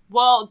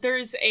 well,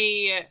 there's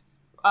a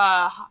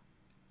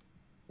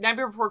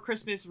Nightmare Before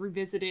Christmas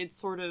revisited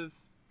sort of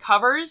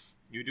covers.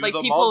 You do Like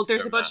the people, monster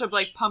there's a bunch of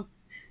mash.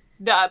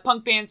 like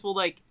punk bands will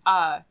like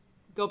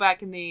go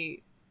back and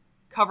they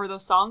cover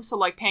those songs. So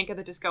like Panic at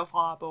the Disco,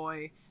 Fall Out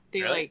Boy,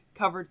 they Really? like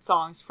covered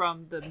songs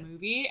from the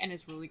movie, and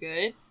it's really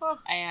good. Huh.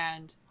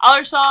 And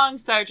other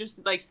songs that are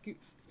just like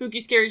spooky,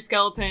 scary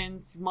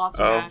skeletons,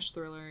 Monster Oh. Mash,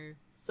 Thriller.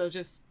 So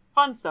just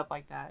fun stuff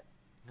like that.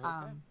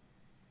 Okay.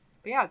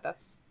 But yeah,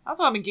 that's what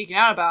I've been geeking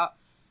out about.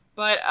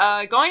 But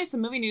going to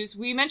some movie news,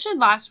 we mentioned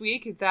last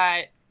week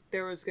that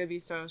there was going to be a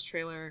Star Wars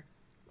trailer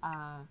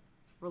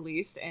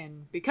released,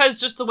 and because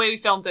just the way we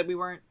filmed it,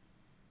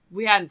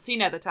 we hadn't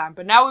seen it at the time,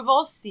 but now we've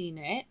all seen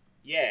it.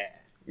 Yeah.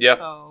 Yeah.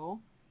 So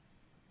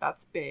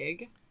that's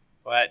big.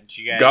 What did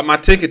you guys? Got my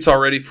tickets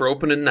already for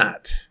opening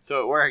night.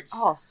 So it works.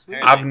 Oh, sweet.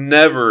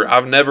 Apparently.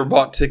 I've never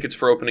bought tickets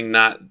for opening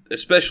night,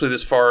 especially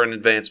this far in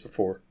advance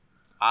before.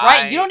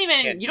 Right, you don't can't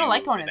like do going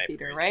to the midnight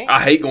theater, movies. right?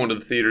 I hate going to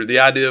the theater. The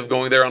idea of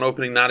going there on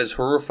opening night is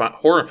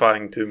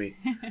horrifying to me.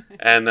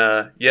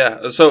 And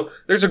yeah, so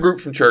there's a group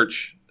from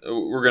church.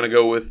 We're going to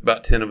go with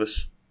about 10 of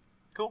us.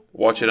 Cool.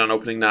 Watch it on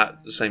opening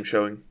night, the same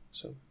showing.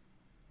 So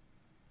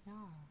Yeah.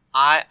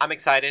 I'm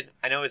excited.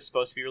 I know it's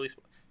supposed to be released.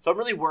 So I'm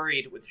really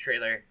worried with the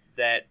trailer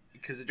that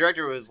because the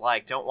director was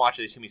like, "Don't watch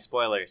it. There's too many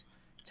spoilers."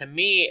 To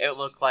me, it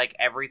looked like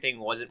everything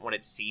wasn't what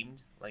it seemed.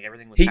 Like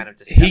everything was kind of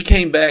deceptive. he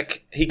came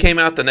back. He came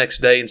out the next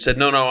day and said,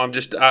 "No,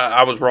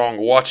 I was wrong.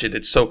 Watch it.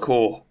 It's so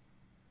cool."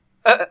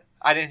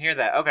 I didn't hear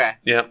that. Okay.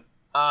 Yeah.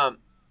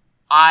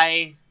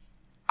 I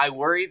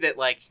worry that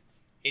like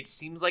it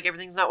seems like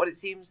everything's not what it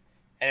seems,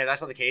 and if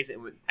that's not the case,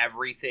 and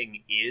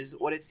everything is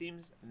what it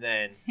seems,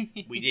 then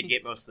we did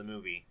get most of the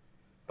movie.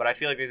 But I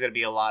feel like there's going to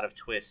be a lot of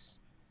twists,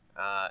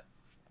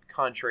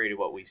 contrary to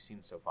what we've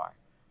seen so far,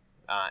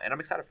 and I'm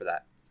excited for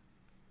that.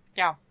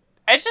 Yeah.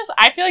 It's just,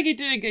 I feel like you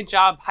did a good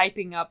job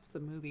hyping up the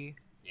movie.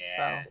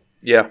 Yeah. So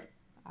Yeah.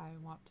 I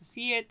want to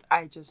see it.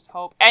 I just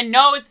hope. And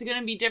no, it's going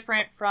to be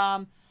different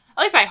from,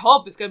 at least I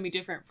hope it's going to be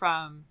different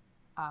from,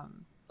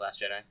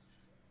 Last Jedi.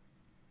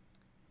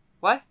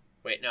 what?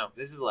 Wait, no,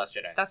 this is the Last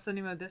Jedi. That's the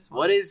name of this one.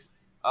 What is?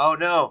 Oh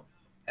no,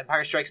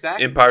 Empire Strikes Back.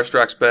 Empire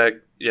Strikes Back.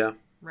 Yeah.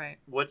 Right.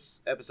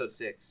 What's episode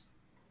 6?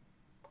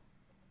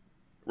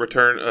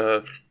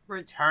 Return.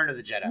 Return of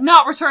the Jedi.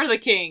 Not Return of the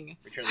King.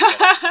 Return of the Jedi.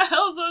 That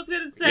was what I was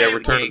going to say. Yeah,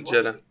 Return of the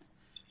Jedi.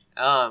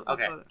 That's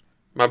Okay. what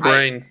My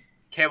brain.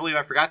 Can't believe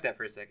I forgot that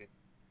for a second.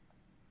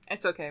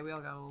 it's okay. We all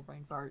got a little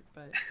brain fart.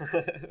 But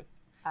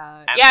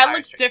yeah, Empire it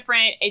looks Strikes-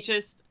 different. It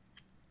just,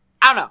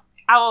 I don't know.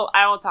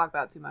 I won't talk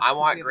about it too much. I because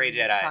want we have gray other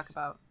things to Jedis. talk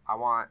about. I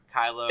want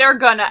Kylo. They're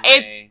gonna. and Rey.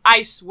 It's.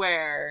 I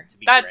swear. to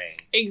be That's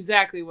gray.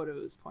 exactly what it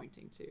was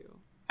pointing to.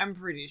 I'm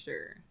pretty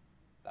sure,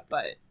 That'd be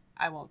but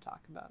I won't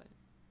talk about it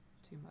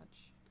too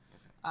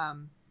much.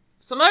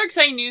 Some other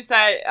exciting news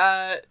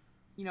that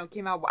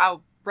came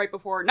out right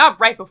before, not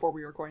right before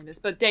we were recording this,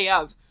 but day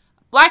of.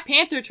 Black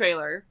Panther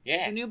trailer.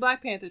 Yeah. The new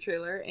Black Panther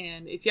trailer,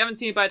 and if you haven't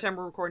seen it by the time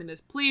we're recording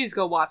this, please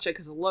go watch it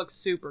because it looks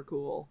super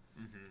cool.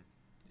 Mhm.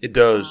 It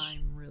does.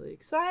 I'm really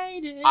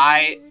excited.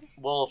 I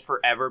will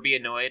forever be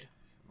annoyed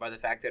by the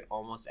fact that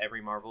almost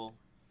every Marvel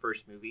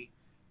first movie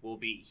will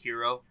be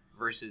hero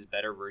versus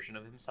better version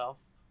of himself,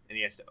 and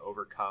he has to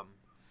overcome.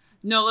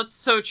 No, that's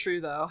so true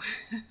though.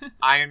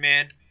 Iron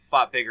Man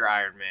fought bigger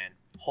Iron Man.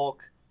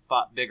 Hulk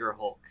fought bigger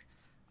Hulk.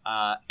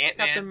 Ant-Man.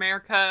 Captain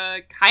America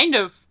kind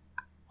of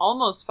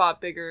almost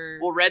fought bigger.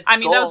 Well, Red Skull. I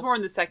mean, that was more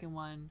in the second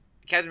one.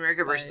 Captain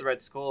America versus But- the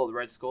Red Skull. The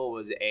Red Skull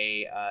was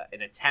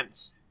an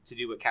attempt to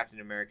do what Captain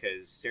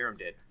America's serum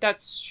did.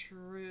 That's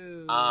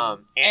true.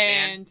 Ant-Man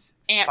and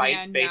Ant-Man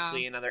fights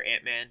basically another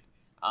Ant-Man.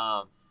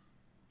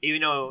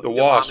 Even though The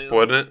Wasp, Dormammu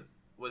wasn't it?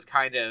 was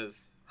kind of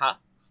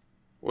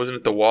Wasn't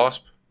it the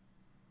Wasp?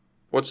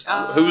 Who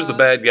was the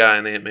bad guy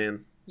in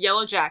Ant-Man?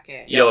 Yellow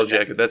Jacket. Yellow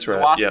Jacket. That's The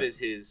right. Wasp Yeah. is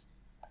his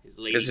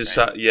lady. It's his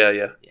friend. yeah.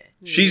 Yeah.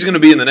 She's gonna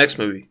be in the next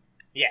movie.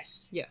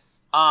 Yes.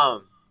 Yes.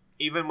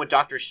 Even with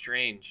Doctor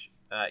Strange,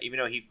 even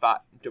though he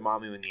fought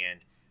Dormammu in the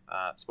end,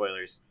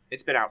 spoilers,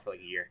 it's been out for like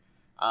a year.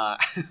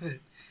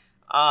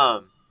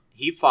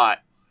 He fought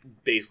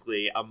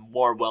basically a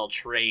more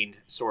well-trained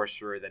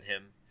sorcerer than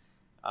him,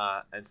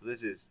 and so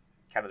this is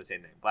kind of the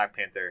same thing: Black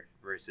Panther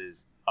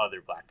versus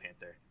other Black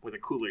Panther with a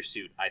cooler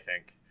suit, I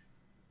think.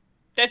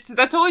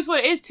 That's always what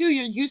it is too.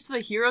 You're used to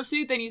the hero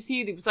suit, then you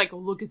see it's like, oh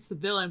look, it's the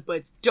villain, but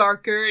it's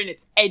darker and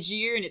it's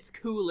edgier and it's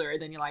cooler.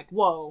 Then you're like,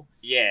 whoa.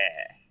 Yeah.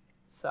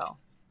 So,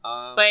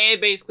 But but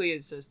it basically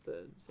is just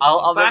the.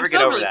 I'll but never I'm get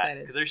still over really that excited.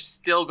 because they're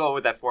still going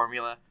with that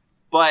formula.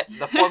 But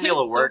the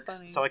formula It's so works,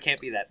 funny. so I can't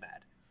be that mad.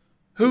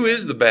 Who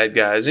is the bad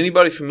guy? Is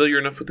anybody familiar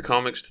enough with the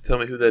comics to tell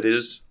me who that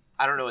is?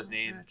 I don't know his I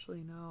name. don't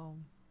actually know.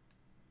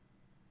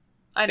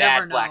 I Bad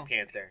never know. Black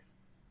Panther.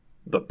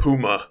 The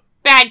Puma.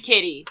 Bad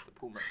Kitty. The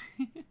Puma.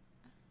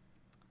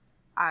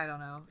 I don't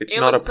know. It's it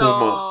not looks a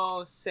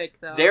puma. So sick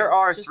though. There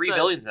are Just 3 the-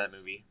 villains in that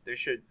movie. That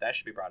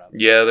should be brought up.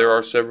 Yeah, there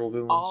are several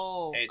villains.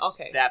 Oh, It's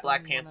okay. that so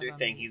Black one of Panther them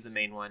thing. He's the is-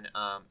 main one.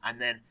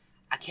 And then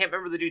I can't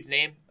remember the dude's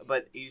name,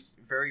 but he's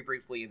very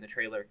briefly in the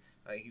trailer.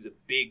 He's a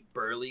big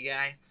burly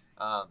guy.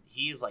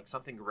 He's like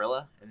something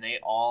gorilla, and they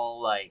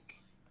all like.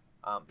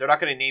 They're not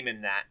going to name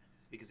him that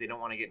because they don't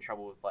want to get in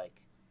trouble with like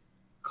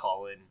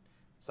calling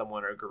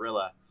someone a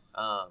gorilla.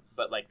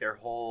 But like their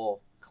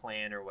whole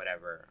clan or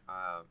whatever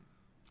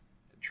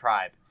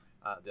tribe,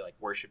 they like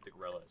worship the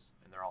gorillas,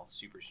 and they're all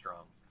super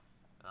strong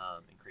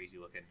and crazy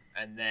looking.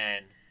 And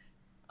then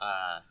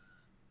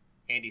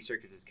Andy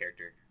Serkis's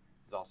character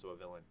is also a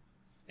villain.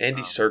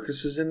 Andy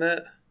Serkis is in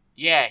that?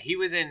 Yeah, he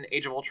was in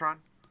Age of Ultron.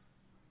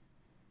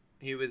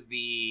 He was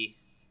the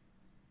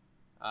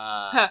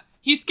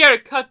He's scared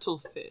of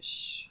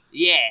cuttlefish.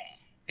 yeah.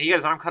 He got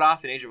his arm cut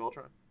off in Age of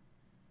Ultron.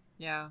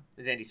 Yeah.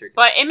 Is Andy Serkis?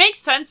 But it makes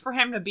sense for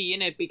him to be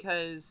in it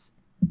because,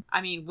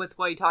 I mean, with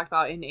what you talked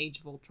about in Age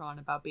of Ultron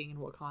about being in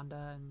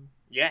Wakanda and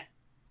yeah.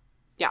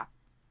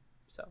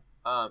 so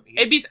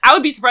He's- I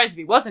would be surprised if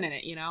he wasn't in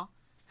it. You know.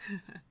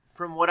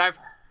 from what I've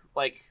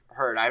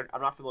heard,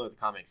 I'm not familiar with the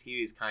comics.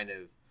 He is kind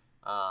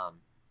of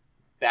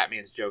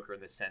Batman's Joker in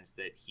the sense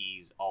that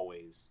he's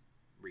always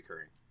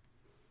recurring.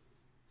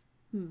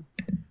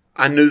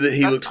 I knew that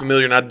he That's looked fine.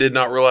 familiar, and I did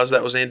not realize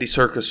that was Andy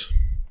Serkis.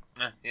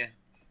 Yeah.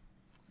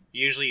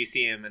 Usually you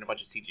see him in a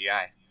bunch of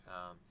CGI.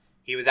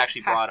 He was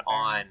actually Ha, brought fair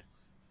on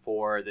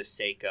for the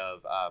sake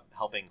of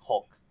helping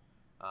Hulk,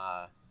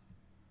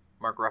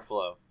 Mark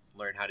Ruffalo,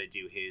 learn how to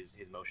do his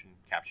motion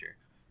capture.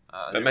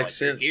 That they're makes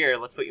 "You're sense. Here,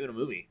 let's put you in a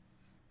movie.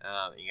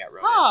 And you got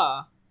roped in.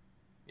 Huh.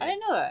 Yeah. I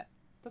didn't know that.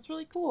 That's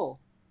really cool.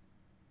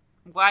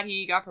 I'm glad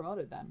he got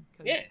promoted then,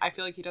 because Yeah. I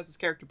feel like he does his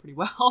character pretty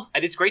well.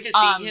 And it's great to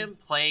see Um, him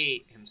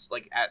play him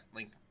at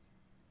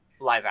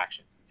live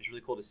action. It's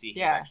really cool to see him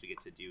Yeah. actually get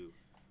to do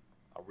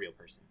a real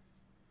person,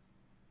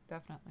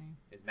 Definitely.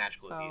 as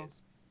magical as he So-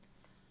 is.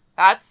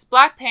 That's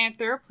Black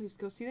Panther. Please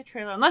go see the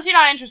trailer. Unless you're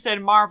not interested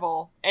in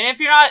Marvel. And if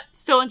you're not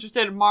still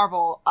interested in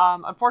Marvel,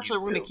 unfortunately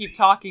You we're going will to keep be.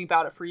 talking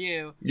about it for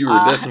you. You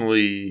were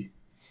definitely...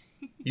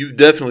 You've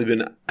definitely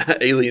been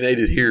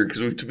alienated here,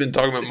 because we've been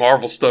talking about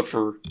Marvel stuff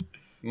for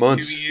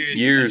months. 2 years.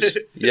 Years.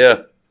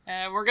 Yeah.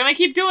 And we're going to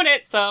keep doing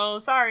it, so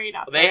sorry.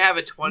 Not They sorry. have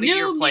a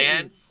 20-year New plan.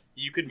 Mutants.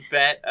 You can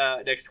bet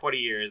next 20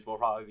 years will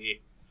probably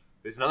be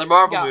there's another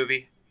Marvel Yeah.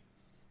 movie.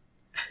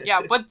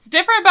 Yeah, what's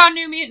different about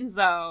New Mutants,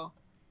 though,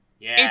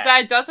 Yeah. is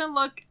that it doesn't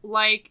look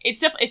like...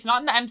 It's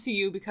not in the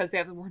MCU because they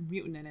have the word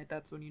mutant in it.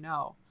 That's when you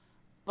know.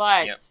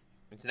 But... Yep.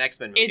 It's an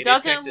X-Men movie. It is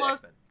doesn't connected to look-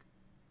 X-Men.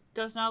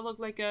 does not look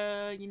like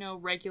a,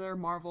 regular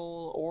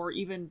Marvel or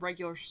even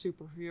regular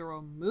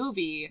superhero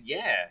movie.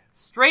 Yeah.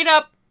 Straight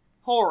up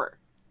horror.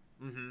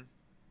 Mm-hmm.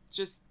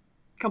 Just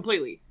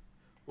completely.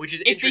 Which is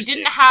If they interesting.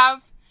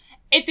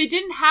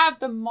 didn't have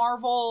the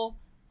Marvel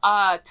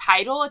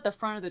title at the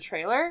front of the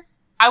trailer,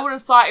 I would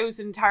have thought it was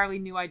an entirely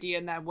new idea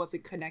and that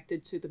wasn't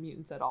connected to the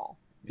mutants at all.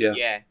 Yeah.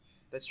 Yeah,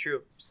 that's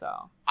true.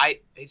 So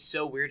It's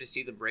so weird to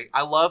see them break.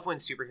 I love when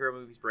superhero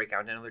movies break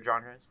out into other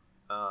genres.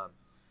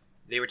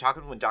 They were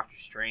talking when Doctor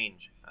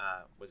Strange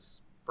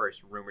was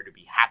first rumored to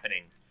be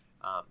happening.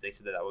 They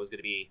said that was going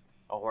to be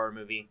a horror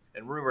movie,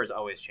 and rumors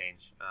always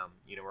change.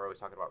 We're always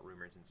talking about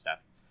rumors and stuff.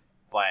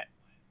 But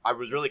I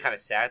was really kind of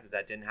sad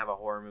that didn't have a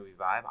horror movie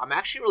vibe. I'm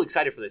actually really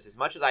excited for this, as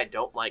much as I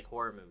don't like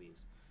horror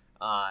movies.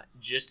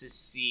 Just to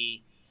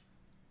see,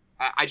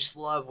 I just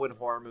love when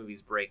horror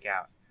movies break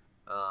out.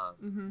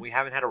 We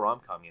haven't had a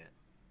rom-com yet.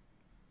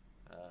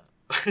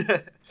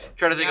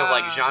 Trying to think of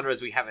Yeah.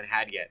 genres we haven't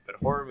had yet, but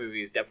horror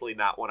movie is definitely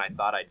not one I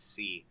thought I'd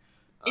see.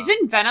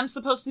 Isn't Venom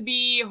supposed to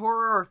be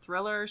horror or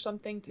thriller or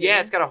something too? Yeah,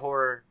 it's got a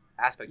horror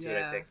aspect to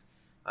it, I think.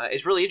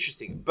 It's really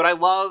interesting. But I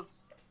love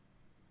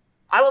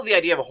the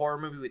idea of a horror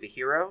movie with a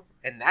hero,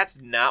 and that's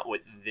not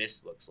what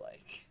this looks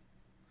like.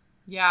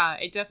 Yeah,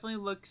 it definitely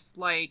looks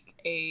like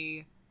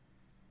I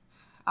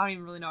don't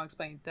even really know how to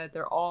explain it, that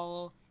they're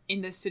all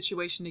in this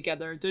situation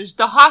together. There's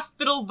the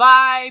hospital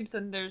vibes,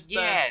 and there's the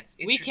it's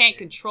we interesting. can't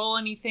control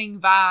anything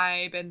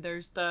vibe, and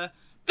there's the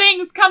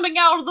things coming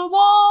out of the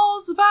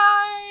walls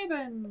vibe,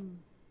 and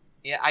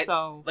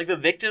so like the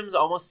victims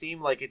almost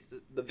seem like it's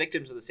the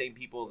victims are the same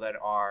people that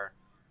are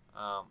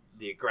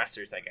the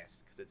aggressors, I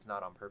guess, because it's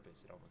not on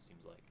purpose. It almost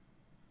seems like,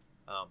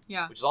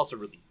 which is also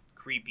really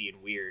creepy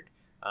and weird.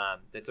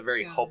 That's a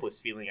very hopeless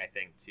feeling, I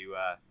think, to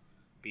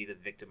be the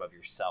victim of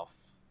yourself.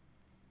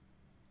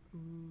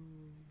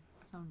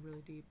 Sounds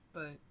really deep,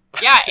 but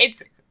yeah,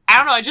 it's I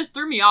don't know. It just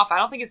threw me off. I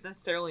don't think it's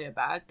necessarily a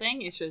bad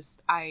thing. It's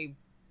just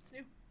It's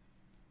new.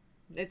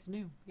 It's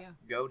new. Yeah.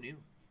 Go new.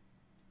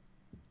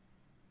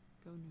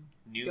 Go new.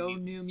 New Go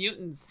mutants. new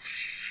mutants.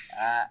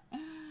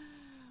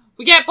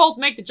 We can't both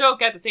make the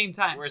joke at the same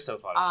time. We're so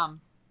funny.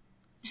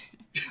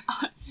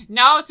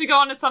 Now to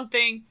go into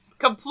something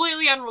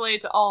completely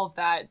unrelated to all of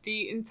that.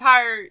 The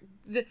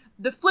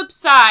flip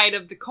side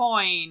of the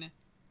coin.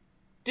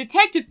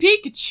 Detective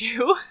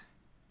Pikachu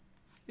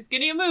is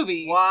getting a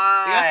movie.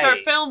 Why? They're gonna start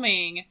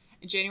filming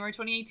in January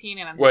 2018,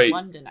 and I'm Wait. in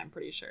London, I'm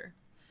pretty sure.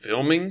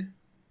 Filming?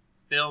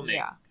 Filming.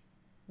 Yeah.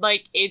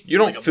 Like, it's... You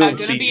don't like a film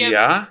gonna be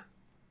CGI?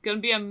 Gonna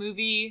be a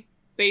movie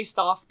based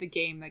off the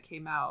game that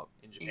came out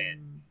In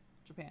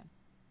Japan.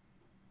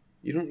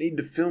 You don't need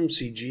to film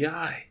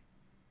CGI.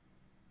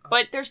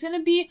 But there's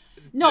gonna be...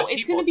 No, There's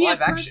it's people, gonna it's be a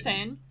live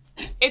action.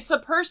 person. It's a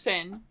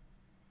person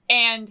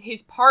and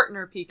his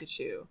partner,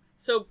 Pikachu.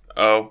 So,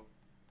 Oh.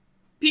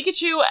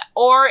 Pikachu,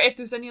 or if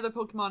there's any other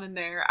Pokemon in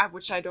there,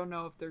 which I don't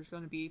know if there's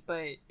gonna be,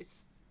 but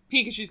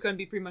Pikachu's gonna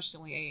be pretty much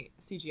only a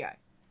CGI.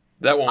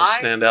 That won't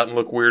stand out and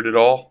look weird at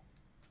all.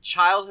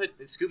 Childhood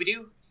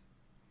Scooby-Doo?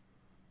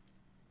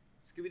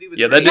 Scooby-Doo was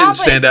Yeah, that great. didn't but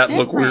stand it's out and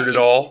look different. weird at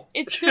all.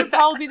 It's gonna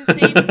probably be the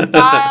same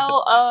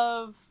style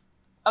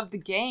of the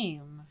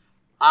game.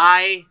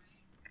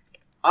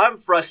 I'm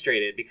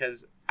frustrated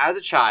because as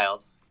a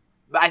child,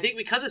 but I think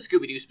because of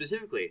Scooby-Doo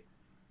specifically,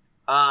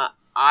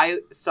 I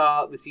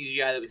saw the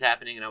CGI that was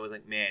happening and I was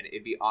like, man,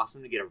 it'd be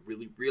awesome to get a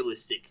really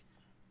realistic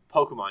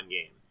Pokemon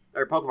game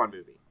or Pokemon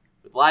movie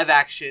with live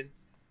action.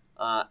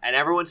 And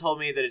everyone told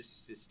me that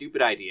it's a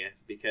stupid idea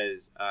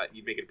because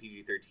you'd make it a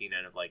PG-13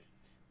 out of like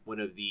one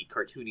of the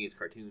cartooniest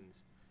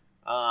cartoons.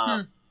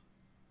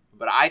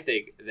 But I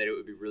think that it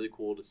would be really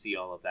cool to see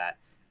all of that.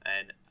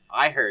 And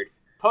I heard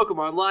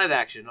Pokemon live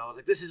action, and I was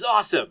like, this is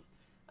awesome.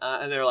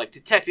 And they're like,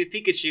 Detective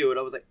Pikachu, and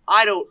I was like,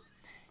 I've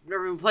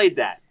never even played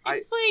that.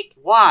 It's like...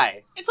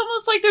 Why? It's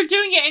almost like they're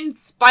doing it in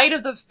spite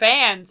of the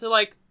fans. They're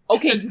like,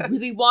 okay,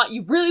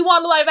 you really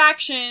want a live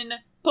action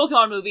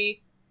Pokemon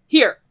movie?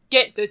 Here,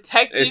 get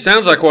Detective It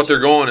sounds like what they're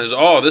going is,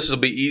 this will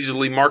be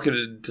easily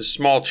marketed to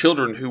small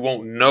children who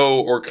won't know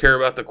or care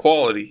about the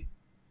quality.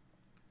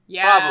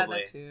 Yeah, Probably.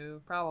 that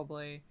too.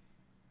 Probably.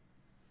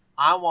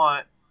 I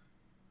want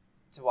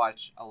to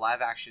watch a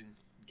live action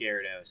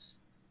Gyarados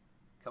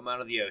come out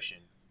of the ocean.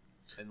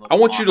 And look I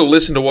want you to awesome.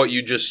 listen to what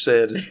you just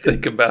said and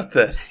think about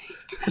that.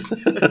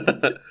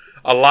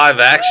 A live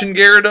action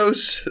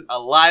Gyarados? A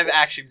live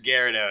action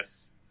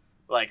Gyarados.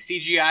 Like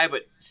CGI,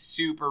 but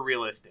super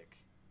realistic.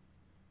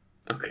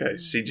 Okay,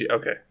 CG.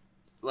 Okay.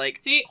 Like,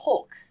 See-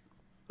 Hulk.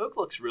 Hulk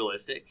looks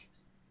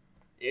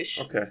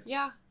realistic-ish. Okay.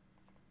 Yeah.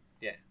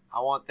 Yeah,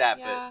 I want that,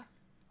 Yeah.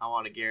 but I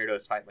want a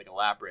Gyarados fighting like a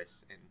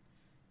Lapras, and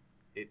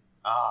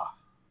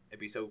it'd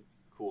be so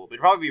cool. But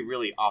it'd probably be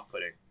really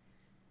off-putting.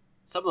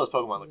 Some of those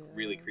Pokemon look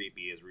really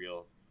creepy as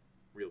real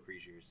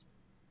creatures.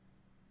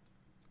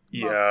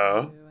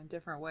 Yeah. Most do in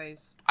different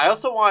ways. I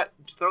also want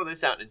to throw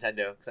this out,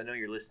 Nintendo, because I know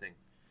you're listening.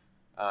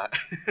 I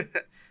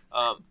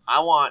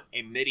want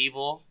a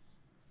medieval,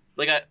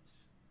 like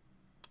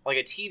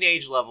a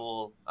teenage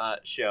level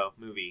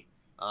movie.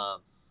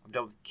 I'm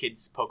done with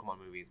kids Pokemon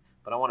movies,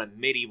 but I want a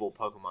medieval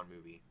Pokemon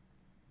movie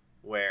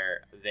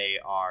where they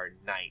are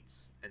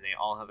knights and they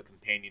all have a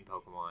companion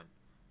Pokemon,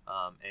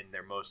 and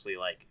they're mostly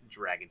like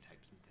dragon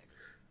types and things.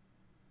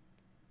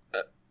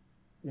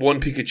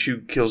 One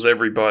Pikachu kills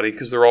everybody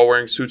because they're all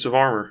wearing suits of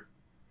armor.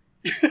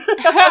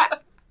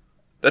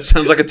 That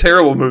sounds like a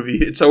terrible movie.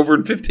 It's over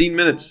in 15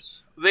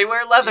 minutes. They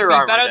wear leather Be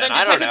armor. better then. than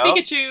I don't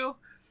Detective know.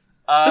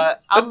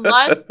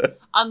 Pikachu.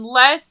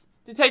 Unless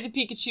Detective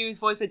Pikachu is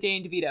voiced by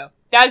Danny DeVito.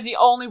 That is the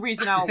only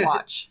reason I will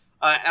watch.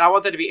 And I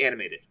want that to be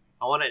animated.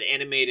 I want an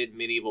animated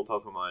medieval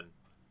Pokemon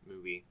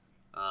movie.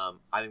 I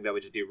think that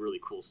would just be a really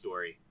cool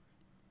story.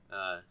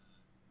 Gosh,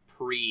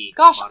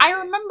 modern I day.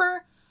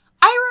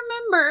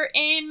 remember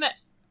in...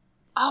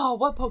 Oh,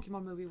 what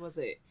Pokemon movie was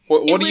it?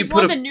 What It do was you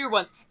one put? of the newer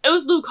ones. It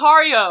was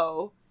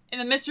Lucario in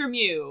the Mr.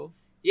 Mew.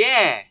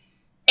 Yeah,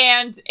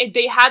 And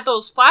they had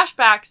those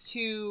flashbacks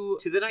to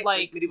to the night,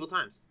 like... medieval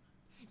times.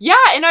 Yeah,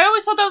 and I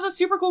always thought that was a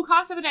super cool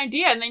concept and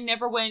idea, and they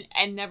never went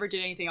and never did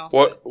anything else.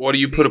 What do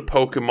you put a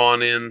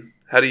Pokemon in?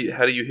 How do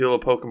you heal a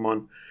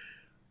Pokemon?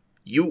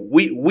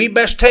 We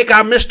best take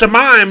our Mr.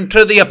 Mime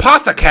to the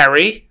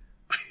apothecary.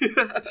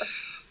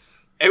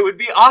 It would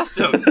be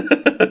awesome.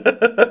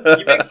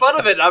 You make fun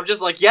of it, and I'm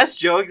just like, yes,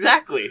 Joe,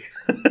 exactly.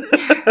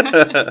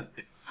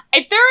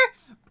 If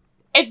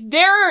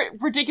they're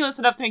ridiculous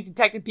enough to make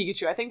Detective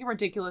Pikachu, I think they're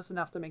ridiculous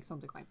enough to make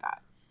something like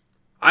that.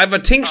 I've a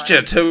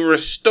tincture to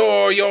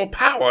restore your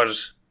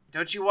powers.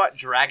 Don't you want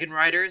Dragon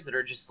Riders that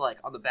are just like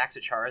on the backs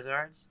of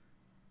Charizards?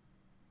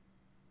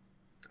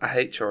 I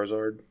hate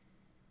Charizard.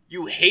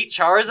 You hate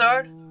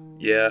Charizard?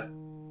 Yeah.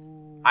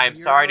 I am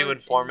sorry to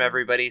inform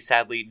everybody.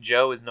 Sadly,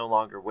 Joe is no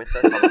longer with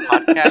us on the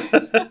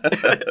podcast.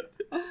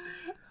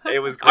 It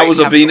was great. I was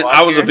a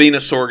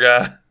Venusaur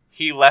guy.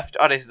 He left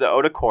on his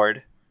own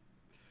accord.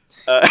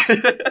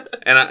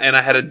 And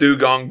I had a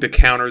Dugong to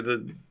counter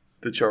the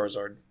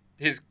Charizard.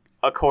 His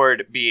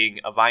accord being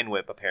a Vine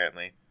Whip,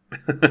 apparently.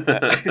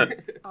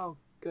 Oh,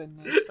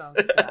 goodness. Sounds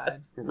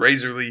bad.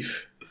 Razor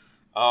Leaf.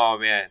 Oh,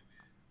 man.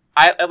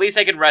 At least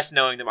I can rest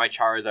knowing that my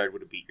Charizard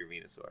would have beat your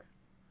Venusaur.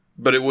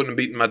 But it wouldn't have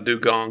beaten my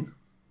Dugong.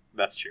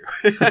 That's true.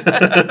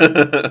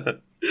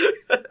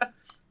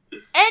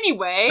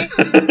 Anyway,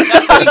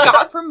 that's what we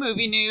got for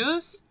movie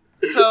news.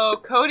 So,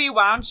 Cody,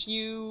 why don't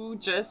you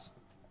just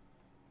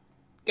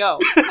go?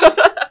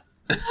 I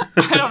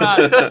don't know how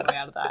to segue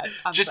out of that.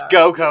 Just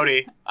go,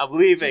 Cody. I'm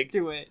leaving. Just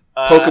do it.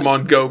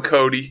 Pokemon Go,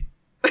 Cody.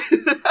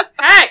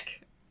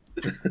 Heck!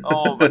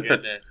 Oh, my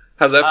goodness.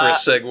 How's that for a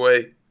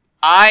segue?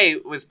 I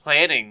was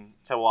planning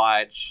to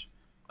watch,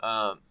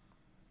 I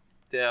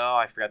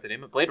forgot the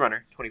name of Blade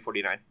Runner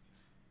 2049,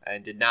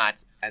 and did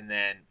not. And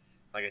then,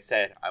 like I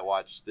said, I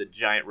watched the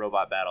giant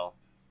robot battle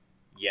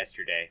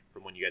yesterday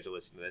from when you guys are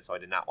listening to this, so I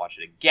did not watch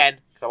it again,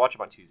 because I watch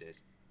them on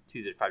Tuesdays.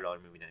 Tuesday,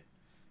 $5 movie night.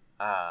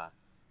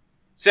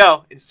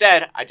 So,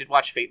 instead, I did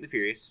watch Fate and the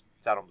Furious.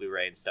 It's out on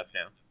Blu-ray and stuff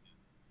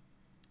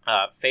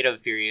now. Fate of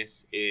the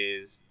Furious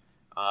is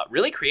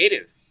really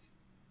creative.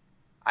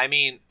 I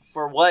mean,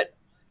 for what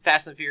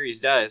Fast and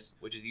Furious does,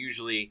 which is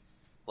usually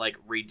like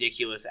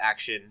ridiculous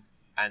action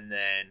and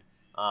then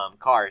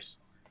cars,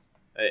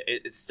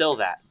 it's still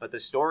that. But the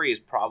story is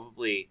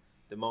probably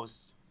the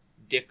most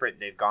different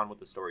they've gone with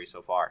the story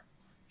so far.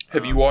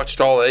 Have you watched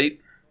all 8?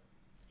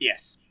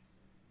 Yes.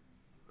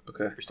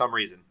 Okay. For some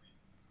reason.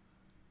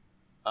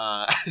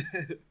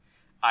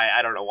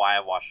 I don't know why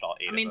I've watched all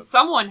 8 I mean, of them.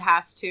 someone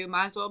has to.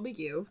 Might as well be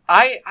you.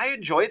 I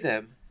enjoy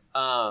them,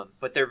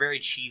 but they're very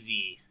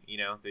cheesy. You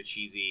know, they're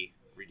cheesy,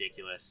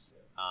 ridiculous,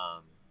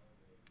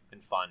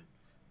 and fun.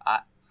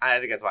 I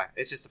think that's why.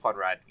 It's just a fun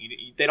ride.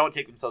 They don't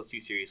take themselves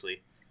too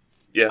seriously.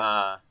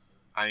 Yeah.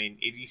 I mean,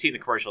 if you see in the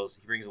commercials,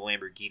 he brings a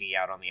Lamborghini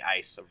out on the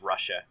ice of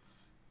Russia,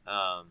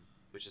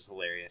 which is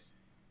hilarious.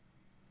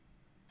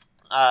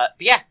 But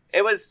yeah,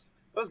 it was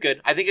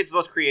good. I think it's the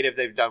most creative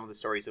they've done with the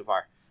story so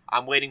far.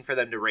 I'm waiting for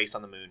them to race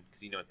on the moon,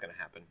 because you know it's going to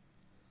happen.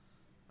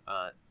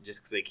 Just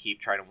because they keep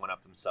trying to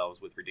one-up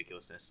themselves with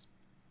ridiculousness.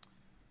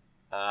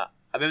 I've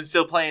been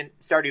still playing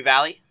Stardew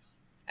Valley,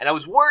 and I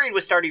was worried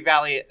with Stardew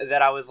Valley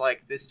that I was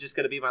like, this is just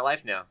going to be my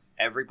life now.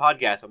 Every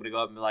podcast, I'm going to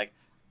go up and be like,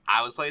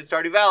 I was playing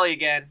Stardew Valley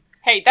again.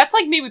 Hey, that's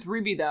like me with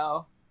Ruby,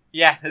 though.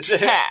 Yeah,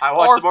 I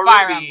watched some more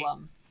Fire Ruby.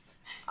 Emblem.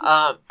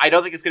 I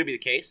don't think it's going to be the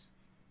case,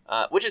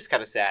 which is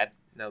kind of sad,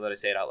 now that I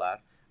say it out loud.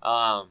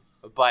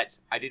 But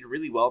I did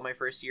really well my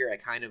first year. I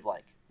kind of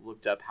like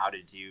looked up how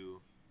to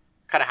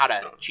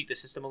cheat the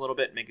system a little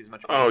bit and make as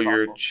much money as possible.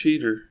 You're a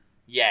cheater.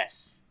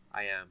 Yes,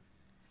 I am.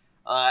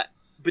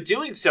 But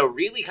doing so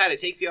really kind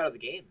of takes you out of the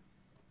game.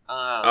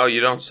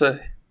 You don't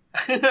say.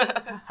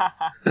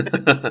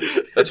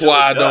 That's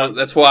why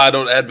I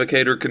don't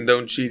advocate or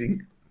condone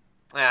cheating.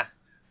 Yeah.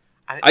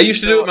 I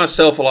used to do it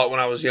myself a lot when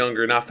I was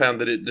younger, and I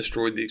found that it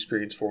destroyed the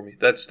experience for me.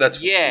 That's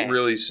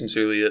really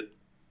sincerely it.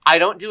 I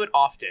don't do it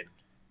often.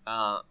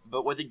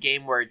 But with a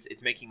game where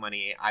it's making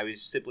money, I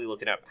was simply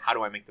looking up how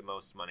do I make the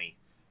most money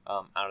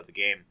out of the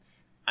game.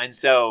 And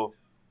so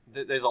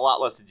there's a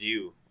lot less to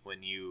do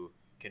when you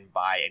can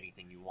buy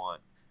anything you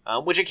want.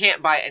 Which I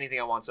can't buy anything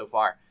I want so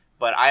far.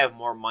 But I have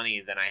more money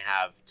than I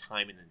have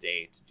time in the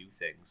day to do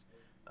things.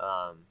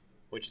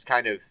 Which is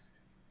kind of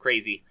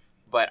crazy.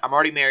 But I'm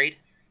already married.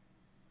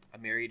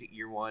 I'm married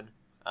year 1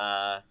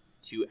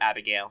 to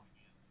Abigail.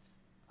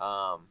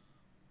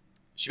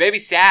 She made me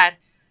sad.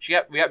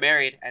 We got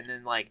married, and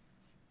then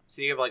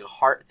so you have like a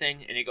heart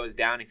thing, and it goes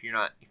down if you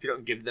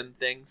don't give them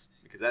things,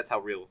 because that's how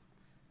real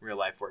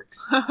life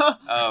works.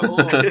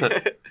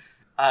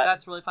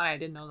 That's really funny. I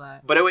didn't know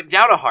that. But it went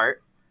down a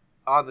heart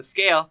on the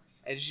scale,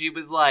 and she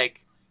was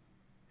like,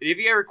 "Have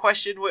you ever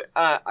questioned what?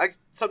 I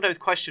sometimes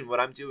question what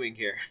I'm doing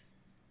here."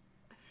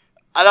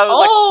 And I was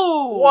like,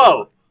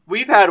 "Whoa,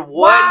 we've had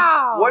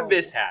one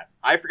mishap.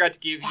 I forgot to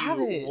give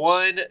you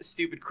one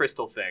stupid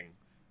crystal thing."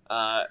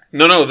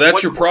 No,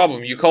 that's your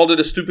problem. You called it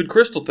a stupid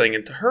crystal thing,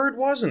 and to her it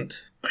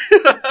wasn't.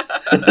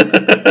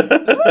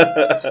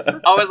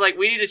 I was like,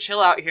 we need to chill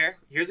out here.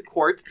 Here's a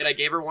quartz, and I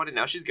gave her one, and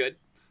now she's good.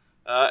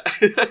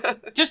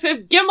 Just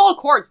give them all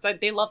quartz.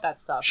 They love that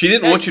stuff. She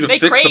didn't want you to They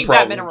fix the crave that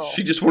problem. mineral.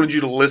 She just wanted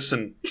you to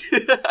listen.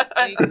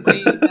 They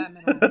crave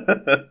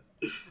that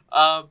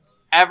mineral.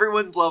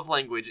 Everyone's love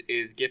language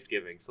is gift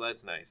giving, so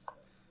that's nice.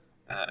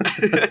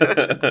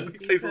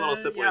 Makes a little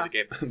simpler in the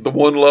game. The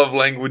one love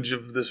language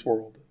of this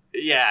world.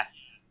 Yeah.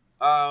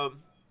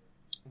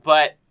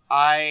 But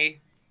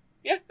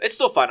it's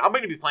still fun. I'm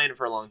going to be playing it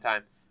for a long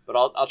time, but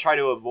I'll try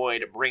to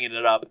avoid bringing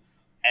it up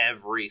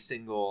every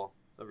single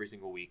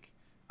week.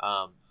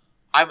 I'm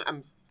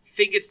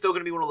think it's still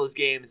going to be one of those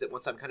games that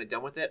once I'm kind of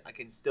done with it, I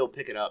can still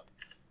pick it up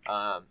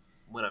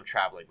when I'm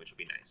traveling, which will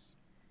be nice.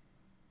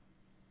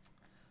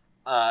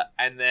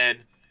 And then,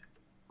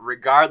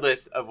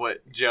 regardless of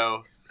what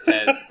Joe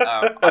says,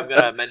 I'm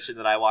going to mention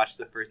that I watched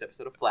the first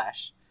episode of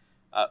Flash.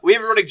 We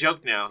have a running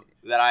joke now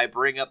that I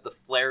bring up the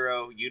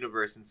Flaro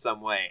universe in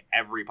some way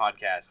every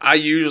podcast. I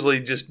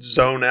usually just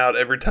zone out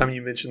every time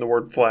you mention the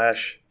word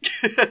Flash.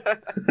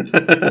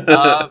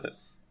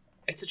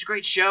 It's such a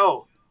great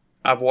show.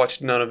 I've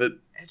watched none of it.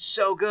 It's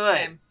so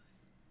good.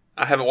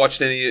 I haven't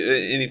watched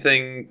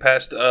anything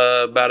past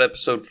about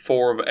episode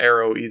 4 of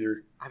Arrow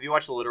either. Have you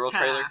watched the literal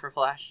trailer for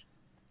Flash?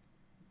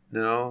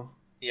 No.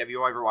 Yeah, have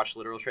you ever watched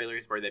literal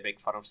trailers where they make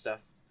fun of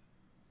stuff?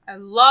 I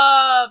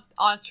love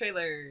honest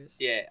trailers.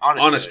 Yeah,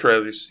 honest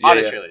trailers.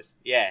 Honest trailers.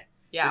 Yeah.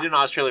 Yeah. So they did an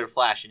honest trailer of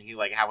Flash, and he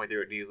like halfway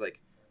through it, and he was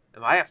like,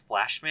 "Am I a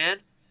Flash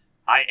fan?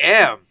 I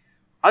am.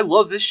 I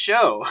love this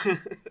show."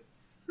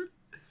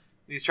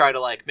 He's trying to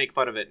like make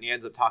fun of it, and he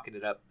ends up talking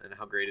it up and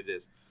how great it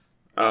is.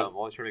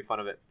 Always trying to make fun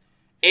of it.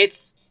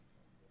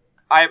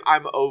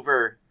 I'm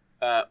over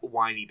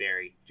Whiny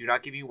Barry. Do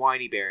not give me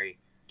Whiny Barry.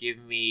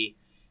 Give me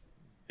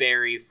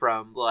Barry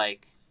from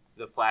like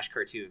the Flash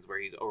cartoons where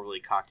he's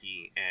overly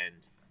cocky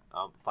and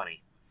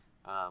funny.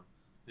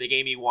 They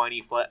gave me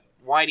Whiny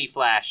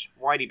Flash,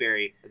 Whiny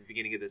Barry at the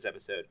beginning of this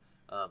episode.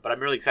 But I'm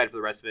really excited for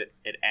the rest of it.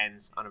 It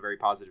ends on a very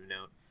positive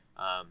note.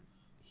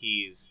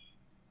 He's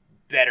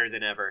better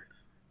than ever.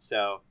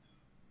 So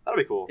that'll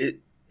be cool. It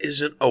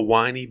isn't a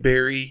whiny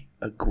berry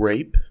a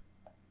grape?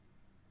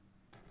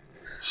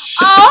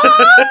 It's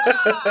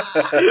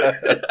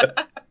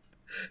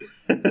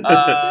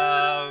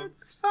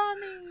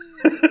funny.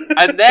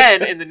 And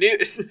then in the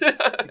news,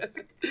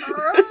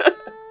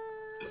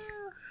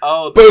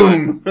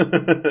 boom.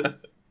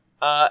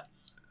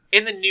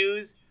 In the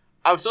news,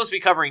 I'm supposed to be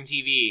covering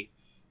TV.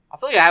 I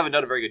feel like I haven't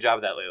done a very good job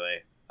of that lately,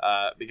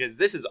 because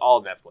this is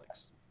all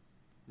Netflix.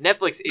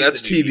 Netflix is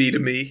That's the new TV to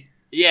me.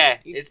 Yeah,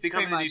 it's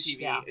become pretty the new much,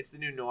 TV. yeah. It's the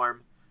new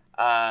norm.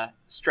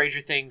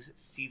 Stranger Things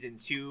Season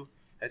 2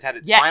 has had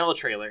its Yes. final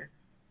trailer.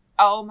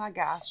 Oh my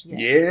gosh, yes.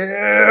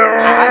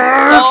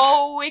 Yeah. I'm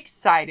so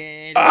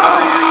excited.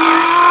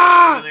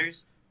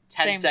 Spoilers.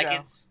 10 Same,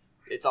 seconds.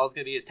 It's all it's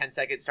going to be is 10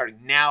 seconds starting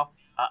now.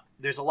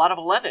 There's a lot of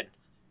 11,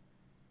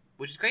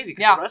 which is crazy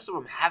because the rest of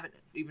them haven't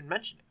even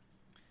mentioned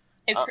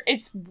it. It's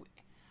It's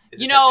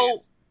you 10 know,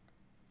 seconds.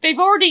 they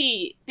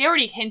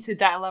already hinted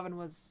that 11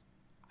 was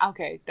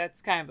okay.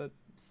 That's kind of a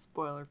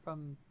spoiler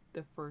from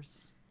the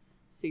first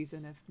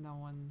season if no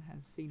one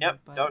has seen it. Yep,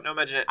 But don't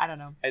mention it. I don't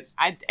know. It's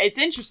It's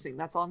interesting.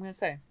 That's all I'm gonna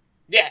say.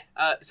 Yeah,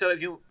 so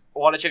if you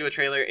want to check out the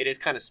trailer, it is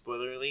kind of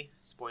spoilery,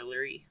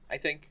 I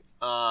think.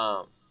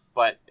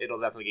 But it'll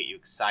definitely get you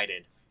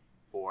excited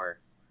for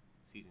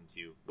Season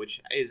 2,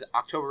 which is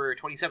October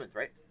 27th,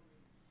 right?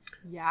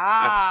 Yeah.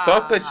 I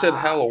thought they said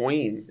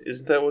Halloween.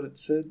 Isn't that what it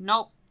said?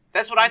 Nope.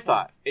 That's what I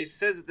thought. It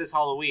says this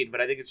Halloween,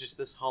 but I think it's just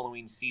this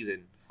Halloween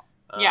season.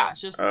 Yeah, it's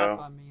just that's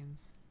what it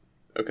means.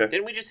 Okay.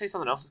 Didn't we just say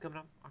something else is coming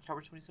up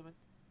October 27th?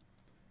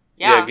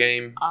 Yeah.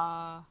 Game.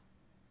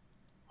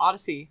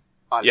 Odyssey.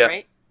 Yeah.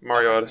 Right?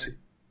 Mario Odyssey.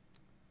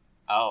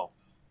 Oh.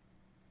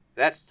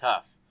 That's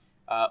tough.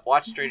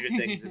 Watch Stranger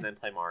Things and then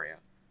play Mario.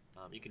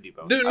 You can do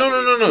both. Dude,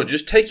 no.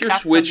 Just take your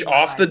That's Switch gonna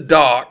be off the fine.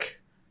 dock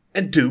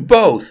and do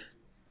both.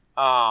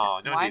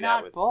 Oh, don't Why do that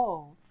not with...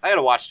 both? I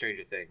gotta watch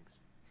Stranger Things.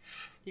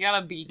 You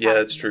gotta be. Yeah,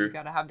 that's true. You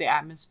gotta have the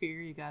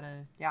atmosphere. You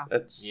gotta. Yeah.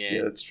 That's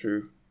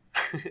true.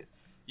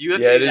 You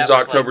have to Yeah, do it is that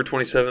with, October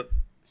 27th.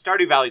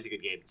 Stardew Valley is a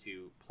good game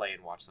to play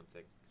and watch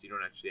something, because you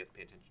don't actually have to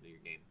pay attention to your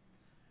game.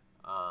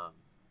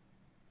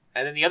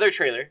 And then the other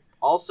trailer,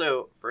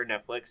 also for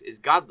Netflix, is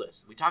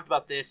Godless. We talked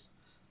about this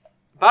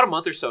about a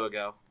month or so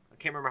ago. I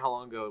can't remember how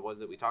long ago it was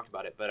that we talked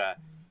about it, but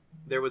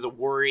there was a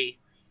worry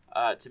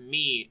to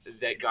me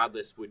that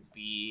Godless would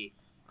be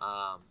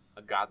a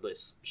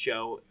godless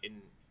show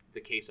in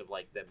the case of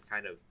like them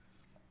kind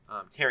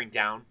of tearing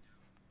down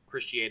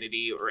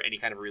Christianity or any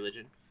kind of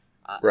religion.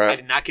 Right. I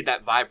did not get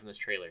that vibe from this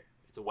trailer.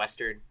 It's a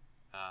Western.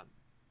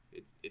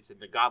 It's in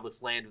the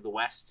godless land of the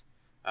West,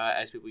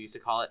 as people used to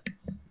call it.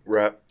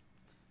 Right.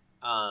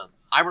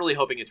 I'm really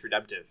hoping it's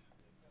redemptive.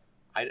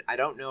 I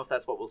don't know if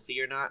that's what we'll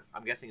see or not.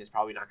 I'm guessing it's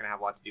probably not going to have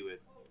a lot to do with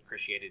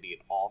Christianity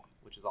at all,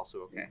 which is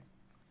also okay.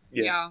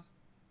 Yeah.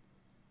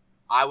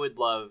 I would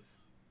love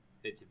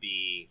it to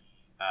be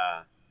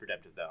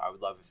redemptive, though. I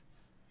would love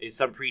if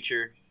some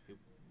preacher who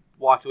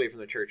walked away from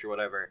the church or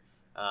whatever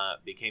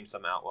became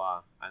some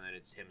outlaw, and then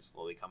it's him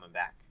slowly coming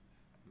back.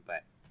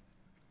 But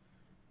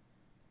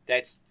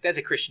That's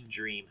a Christian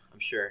dream, I'm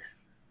sure.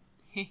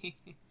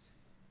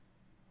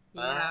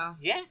 Yeah.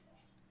 Yeah.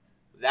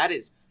 That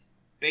is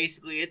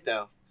basically it,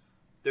 though.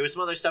 There was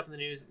some other stuff in the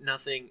news,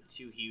 nothing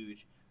too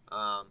huge.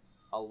 A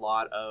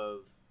lot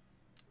of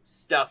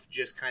stuff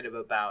just kind of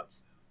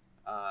about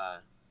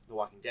the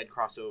Walking Dead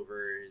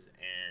crossovers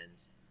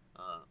and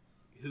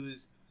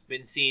who's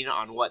been seen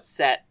on what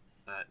set.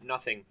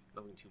 Nothing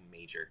too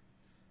major.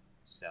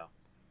 So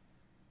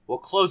we'll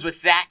close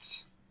with that.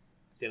 That's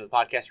the end of the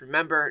podcast.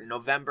 Remember,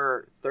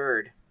 November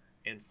 3rd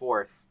and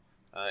 4th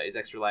is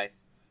Extra Life.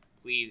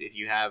 Please, if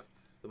you have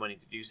the money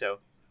to do so,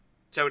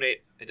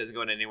 donate. It doesn't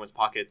go into anyone's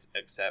pockets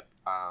except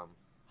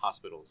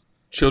hospitals.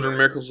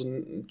 Children's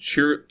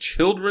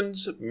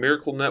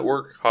Miracle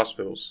Network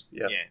hospitals.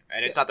 Yeah. Yeah,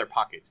 and it's not their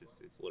pockets.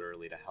 It's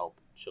literally to help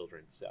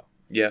children. So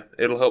yeah,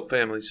 it'll help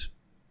families.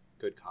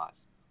 Good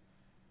cause.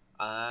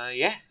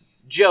 Yeah.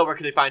 Joe, where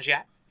can they find you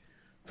at?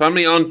 Find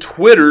me on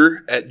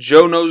Twitter at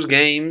Joe Knows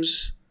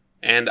Games,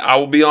 and I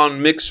will be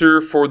on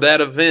Mixer for that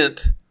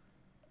event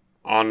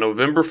on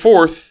November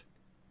 4th.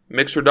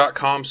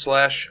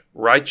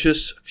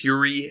 Mixer.com/Righteous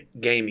Fury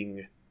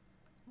Gaming.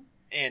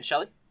 And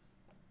Shelly?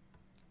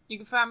 You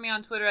can find me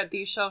on Twitter at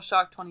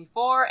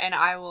TheShellShock24, and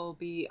I will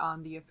be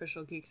on the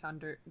official Geeks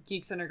Under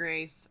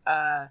Grace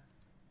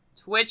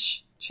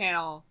Twitch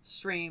channel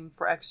stream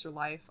for Extra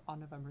Life on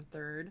November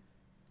 3rd.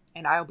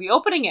 And I will be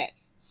opening it.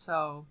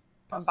 So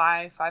come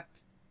by 5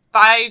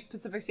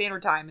 Pacific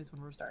Standard Time is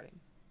when we're starting.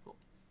 Cool.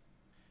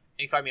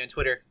 And you can find me on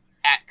Twitter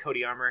at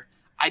Cody Armour.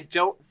 I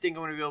don't think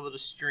I'm going to be able to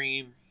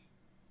stream,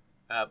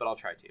 but I'll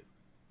try to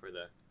for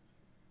the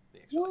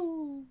Extra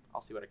Life.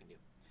 I'll see what I can do.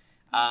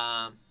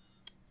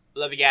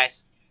 Love you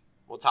guys.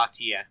 We'll talk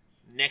to you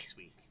next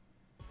week.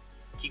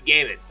 Keep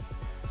gaming,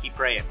 keep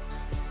praying,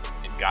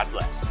 and God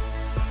bless.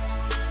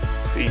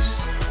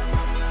 Peace.